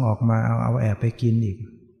2ออกมาเอาแอบไปกินอีก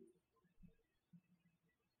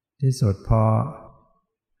ที่สุดพอ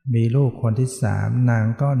มีลูกคนที่3นาง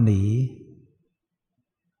ก็หนี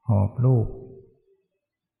หอบลูก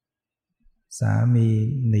สามี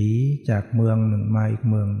หนีจากเมืองหนึ่งมาอีก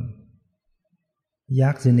เมืองยั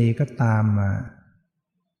กษิณีก็ตามมา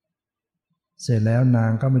เสร็จแล้วนา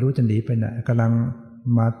งก็ไม่รู้จะหนีไปไหนกำลัง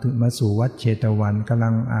มาสู่วัดเชตวันกำลั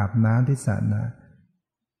งอาบน้ำที่สระน้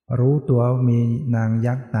ำรู้ตัวมีนาง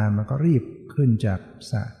ยักษ์ตามมาก็รีบขึ้นจาก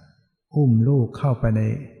สระอุ้มลูกเข้าไปใน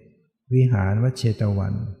วิหารวัดเชตวั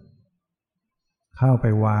นเข้าไป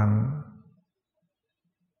วาง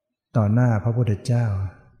ต่อหน้าพระพุทธเจ้า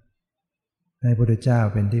ให้พระพุทธเจ้า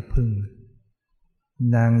เป็นที่พึ่ง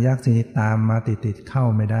นางยักษ์สินีตามมาติดเข้า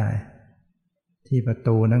ไม่ได้ที่ประ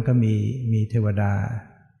ตูนั้นก็มีเทวดา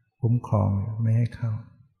คุ้มครองไม่ให้เข้า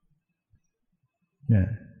เนี่ย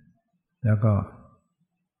แล้วก็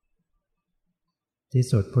ที่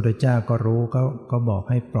สุดพระพุทธเจ้าก็รู้ก็บอก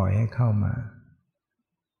ให้ปล่อยให้เข้ามา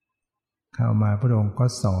พระองค์ก็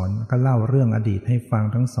สอนก็เล่าเรื่องอดีตให้ฟัง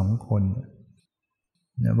ทั้ง2คน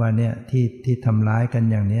นะว่าเนี่ยที่ทำร้ายกัน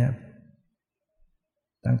อย่างเนี้ย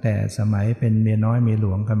ตั้งแต่สมัยเป็นเมียน้อยเมียหล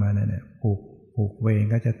วงกันมาเนี่ยผูกเวร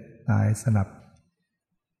ก็จะตายสลับ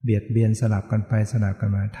เบียดเบียนสลับกันไปสลับกัน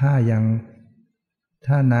มาถ้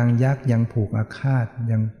านางยักษ์ยังผูกอาฆาต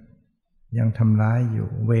ยังทำร้ายอยู่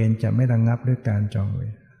เวรจะไม่ระงับด้วยการจองเว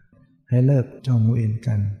รให้เลิกจองเวร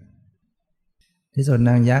กันที่สุดน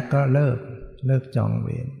างยักษ์ก็เลิกจองเว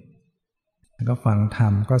รแล้วก็ฟังธรร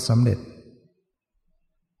มก็สำเร็จ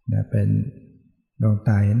นะเป็นดวงต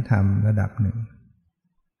าเห็นธรรมระดับหนึ่ง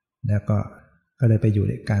แล้วก็เลยไปอยู่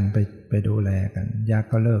ด้วยกันไปดูแลกันยักษ์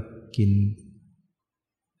ก็เลิกกิ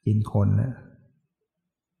นคนแล้ว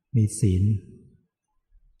มีศีล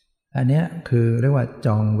อันเนี้ยคือเรียกว่าจ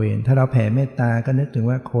องเวรถ้าเราแผ่เมตตาก็นึกถึง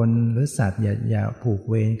ว่าคนหรือสัตว์อย่าผูก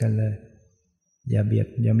เวรกันเลยอ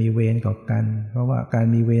ย่ามีเวรต่อกันเพราะว่าการ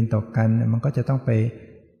มีเวรต่อกันมันก็จะต้อง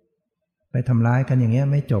ไปทำร้ายกันอย่างเงี้ย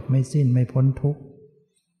ไม่จบไม่สิ้นไม่พ้นทุกข์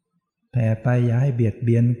แผ่ไปอย่าให้เบียดเ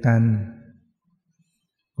บียนกัน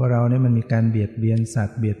พวกเราเนี่ยมันมีการเบียดเบียนสัต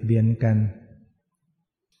ว์เบียดเบียนกัน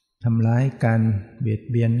ทำร้ายกันเบียด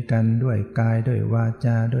เบียนกันด้วยกายด้วยวาจ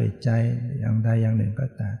าด้วยใจอย่างใดอย่างหนึ่งก็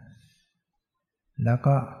ตามแล้ว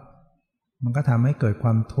ก็มันก็ทำให้เกิดคว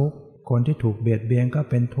ามทุกข์คนที่ถูกเบียดเบียนก็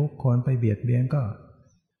เป็นทุกข์คนไปเบียดเบียนก็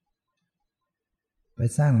ไป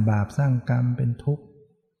สร้างบาปสร้างกรรมเป็นทุกข์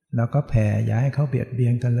แล้วก็แผ่อย่าให้เขาเบียดเบีย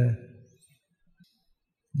นกันเลย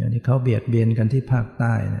อย่างที่เขาเบียดเบียนกันที่ภาคใ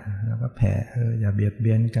ต้เนี่ยแล้วก็แผ่อย่าเบียดเ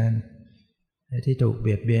บียนกันที่ถูกเ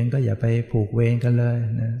บียดเบียนก็อย่าไปผูกเวรกันเลย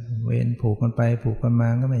นะเวรผูกกันไปผูกกันมา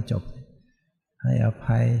ก็ไม่จบให้อ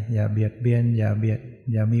ภัยอย่าเบียดเบียนอ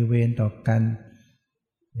ย่ามีเวรต่อกัน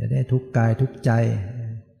อย่าได้ทุกข์กายทุกข์ใจ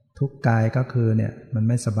ทุกข์กายก็คือเนี่ยมัน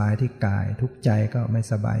ไม่สบายที่กายทุกข์ใจก็ไม่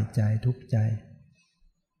สบายใจทุกข์ใจ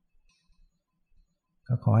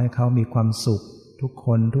ก็ขอให้เขามีความสุขทุกค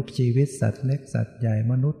นทุกชีวิตสัตว์เล็กสัตว์ใหญ่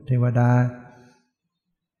มนุษย์เทวดา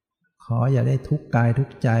ขออย่าได้ทุกข์กายทุก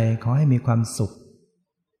ข์ใจขอให้มีความสุข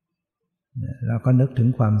เราก็นึกถึง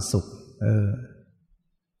ความสุข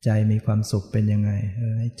ใจมีความสุขเป็นยังไง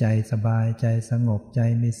ให้ใจสบายใจสงบใจ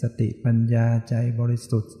มีสติปัญญาใจบริ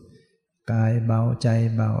สุทธิ์กายเบาใจ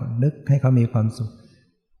เบานึกให้เขามีความสุข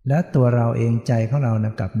และตัวเราเองใจของเราน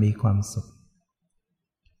ะกลับมีความสุข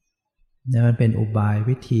เนี่ยมันเป็นอุบาย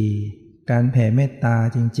วิธีการแผ่เมตตา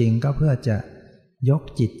จริงๆก็เพื่อจะยก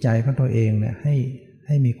จิตใจของตัวเองเนี่ยใ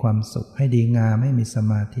ห้มีความสุขให้ดีงามให้มีส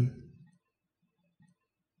มาธิ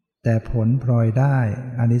แต่ผลพลอยได้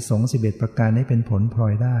อานิสงส์11ประการนี้เป็นผลพลอ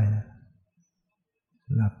ยได้นะ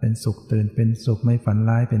หลับเป็นสุขตื่นเป็นสุขไม่ฝัน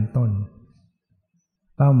ร้ายเป็นต้น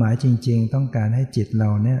เป้าหมายจริงๆต้องการให้จิตเรา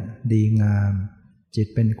เนี่ยดีงามจิต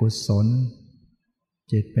เป็นกุศล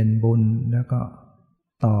จิตเป็นบุญแล้วก็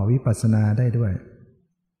ต่อวิปัสสนาได้ด้วย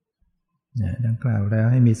เนี่ยดังกล่าวแล้ว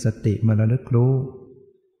ให้มีสติมาระลึกรู้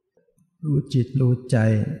จิตรู้ใจ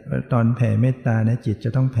ตอนแผ่เมตตาเนี่ยจิตจะ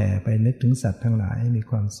ต้องแผ่ไปนึกถึงสัตว์ทั้งหลายให้มี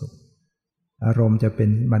ความสุขอารมณ์จะเป็น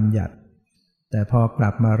บัญญัติแต่พอกลั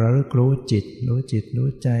บมาระลึกรู้จิตรู้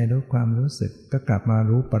ใจรู้ความรู้สึกก็กลับมา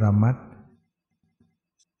รู้ปรมัตถ์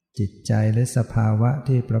จิตใจและสภาวะ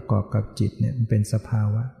ที่ประกอบกับจิตเนี่ยมันเป็นสภา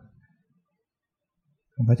วะ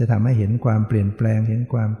มันก็จะทำให้เห็นความเปลี่ยนแปลงเห็น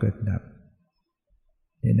ความเกิดดับ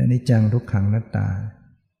เห็นอนิจจังทุกขังอนัตตา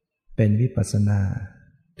เป็นวิปัสสนา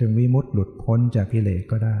ถึงวิมุตติหลุดพ้นจากกิเลส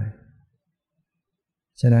ก็ได้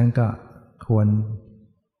ฉะนั้นก็ควร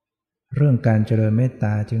เรื่องการเจริญเมตต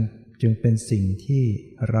าจึงเป็นสิ่งที่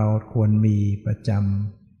เราควรมีประจ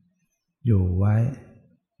ำอยู่ไว้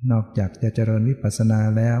นอกจากจะเจริญวิปัสสนา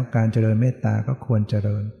แล้วการเจริญเมตตาก็ควรเจ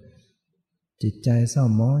ริญจิตใจเศร้า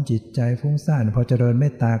หมองจิตใจฟุ้งซ่านพอเจริญเม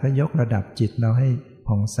ตตาก็ยกระดับจิตเราให้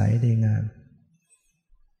ผ่องใสดีงาม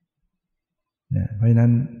เพราะฉะนั้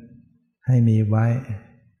นให้มีไว้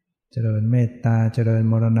เจริญเมตตาเจริญ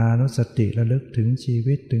มรณานุสติระลึกถึงชี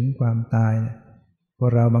วิตถึงความตายพว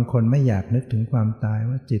กเราบางคนไม่อยากนึกถึงความตาย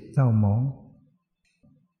ว่าจิตเศร้าหมอง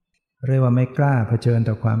เรียกว่าไม่กล้าเผชิญ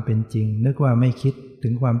ต่อความเป็นจริงนึกว่าไม่คิดถึ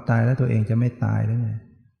งความตายแล้วตัวเองจะไม่ตายหรือไง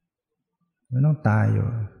มันต้องตายอยู่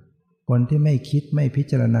คนที่ไม่คิดไม่พิ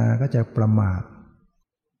จารณาก็จะประมาท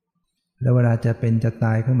แล้วเวลาจะเป็นจะต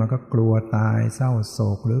ายขึ้นมาก็กลัวตายเศร้าโศ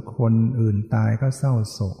กหรือคนอื่นตายก็เศร้า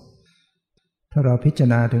โศกถ้าเราพิจา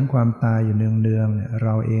รณาถึงความตายอยู่เนืองๆเนี่ยเร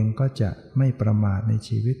าเองก็จะไม่ประมาทใน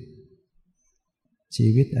ชีวิต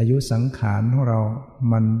อายุสังขารของเรา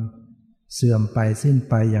มันเสื่อมไปสิ้น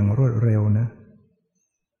ไปอย่างรวดเร็วนะ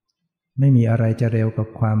ไม่มีอะไรจะเร็วกับ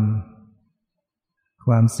คว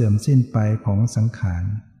ามเสื่อมสิ้นไปของสังขาร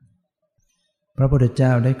พระพุทธเจ้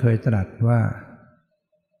าได้เคยตรัสว่า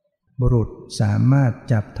บุรุษสามารถ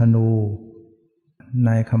จับธนูใน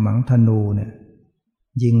ขมังธนูเนี่ย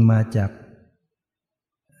ยิงมาจาก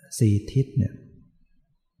4 ทิศเนี่ย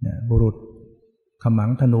บุรุษขมั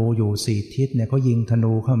งธนูอยู่4 ทิศเนี่ยเขายิงธ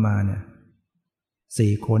นูเข้ามาเนี่ย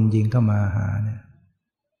4 คนยิงเข้ามาหาเนี่ย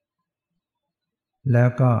แล้ว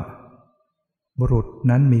ก็บุรุษ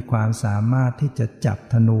นั้นมีความสามารถที่จะจับ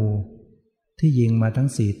ธนูที่ยิงมาทั้ง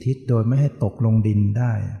4 ทิศโดยไม่ให้ตกลงดินไ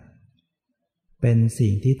ด้เป็นสิ่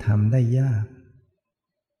งที่ทำได้ยาก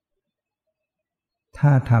ถ้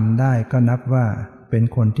าทำได้ก็นับว่าเป็น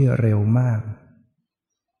คนที่เร็วมากพ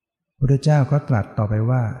ระพุทธเจ้าก็ตรัสต่อไป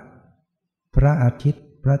ว่าพระอาทิตย์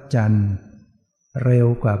พระจันทร์เร็ว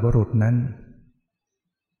กว่าบุรุษนั้น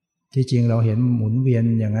ที่จริงเราเห็นหมุนเวียน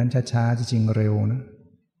อย่างนั้นช้าๆที่จริงเร็วนะ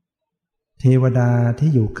เทวดาที่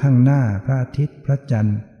อยู่ข้างหน้าพระอาทิตย์พระจันท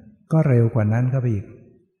ร์ก็เร็วกว่านั้นครับอีก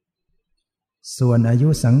ส่วนอายุ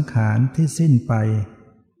สังขารที่สิ้นไป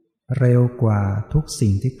เร็วกว่าทุกสิ่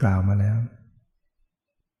งที่กล่าวมาแล้ว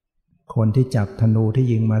คนที่จับธนูที่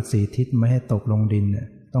ยิงมา4 ทิศไม่ให้ตกลงดินเนี่ย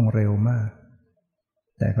ต้องเร็วมาก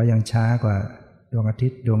แต่ก็ยังช้ากว่าดวงอาทิ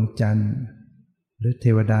ตย์ดวงจันทร์หรือเท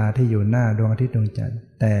วดาที่อยู่หน้าดวงอาทิตย์ดวงจันทร์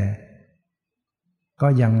แต่ก็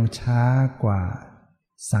ยังช้ากว่า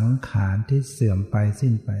สังขารที่เสื่อมไป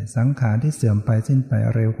สิ้นไปสังขารที่เสื่อมไปสิ้นไป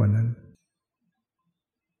เร็วกว่านั้น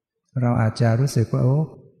เราอาจจะรู้สึกว่าโอ้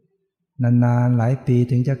นานๆหลายปี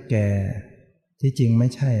ถึงจะแก่ที่จริงไม่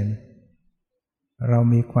ใช่เรา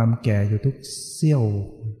มีความแก่อยู่ทุกเสี้ยว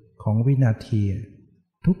ของวินาที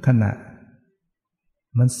ทุกขณะ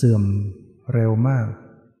มันเสื่อมเร็วมาก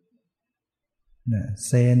เ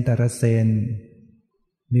ซลล์แต่ละเซลล์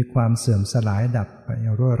มีความเสื่อมสลายดับไปอย่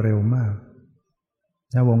างรวดเร็วมาก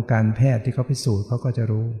ถ้าวงการแพทย์ที่เขาพิสูจน์เขาก็จะ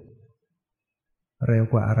รู้เร็ว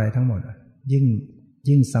กว่าอะไรทั้งหมด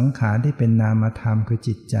ยิ่งสังขารที่เป็นนามธรรมคือ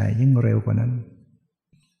จิตใจยิ่งเร็วกว่านั้น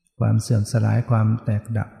ความเสื่อมสลายความแตก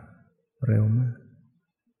ดับเร็วมาก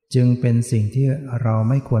จึงเป็นสิ่งที่เรา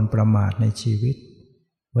ไม่ควรประมาทในชีวิต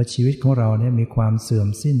ว่าชีวิตของเราเนี่ยมีความเสื่อม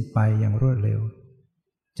สิ้นไปอย่างรวดเร็ว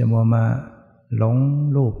จะมัวมาหลง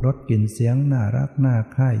รูปรสกลิ่นเสียงน่ารักน่า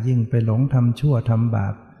ใคร่ยิ่งไปหลงทำชั่วทำบา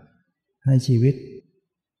ปให้ชีวิต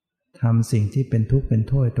ทำสิ่งที่เป็นทุกข์เป็น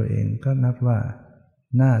โทษตัวเองก็นับว่า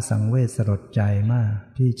น่าสังเวชสลดใจมาก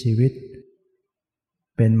ที่ชีวิต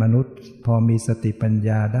เป็นมนุษย์พอมีสติปัญญ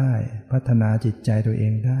าได้พัฒนาจิตใจตัวเอ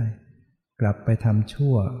งได้ กลับไปทำ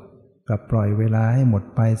ชั่วกลับปล่อยเวลาให้หมด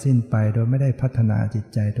ไปสิ้นไปโดยไม่ได้พัฒนาจิต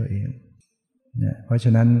ใจตัวเองเนี่ยเพราะฉ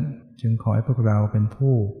ะนั้นจึงขอให้พวกเราเป็น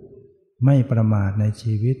ผู้ไม่ประมาทใน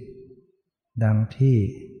ชีวิตดังที่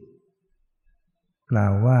กล่า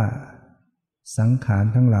วว่าสังขาร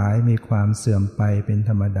ทั้งหลายมีความเสื่อมไปเป็น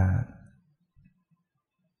ธรรมดา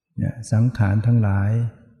เนี่ยสังขารทั้งหลาย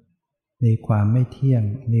มีความไม่เที่ยง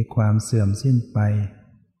มีความเสื่อมสิ้นไป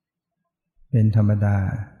เป็นธรรมดา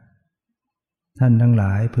ท่านทั้งหล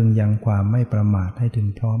ายพึงยังความไม่ประมาทให้ถึง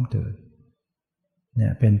พร้อมเถิดเนี่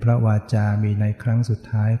ยเป็นพระวาจามีในครั้งสุด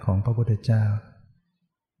ท้ายของพระพุทธเจ้า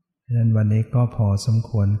ดังนั้นวันนี้ก็พอสม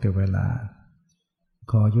ควรแก่เวลา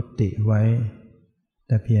ขอยุติไว้แ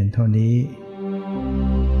ต่เพียงเท่านี้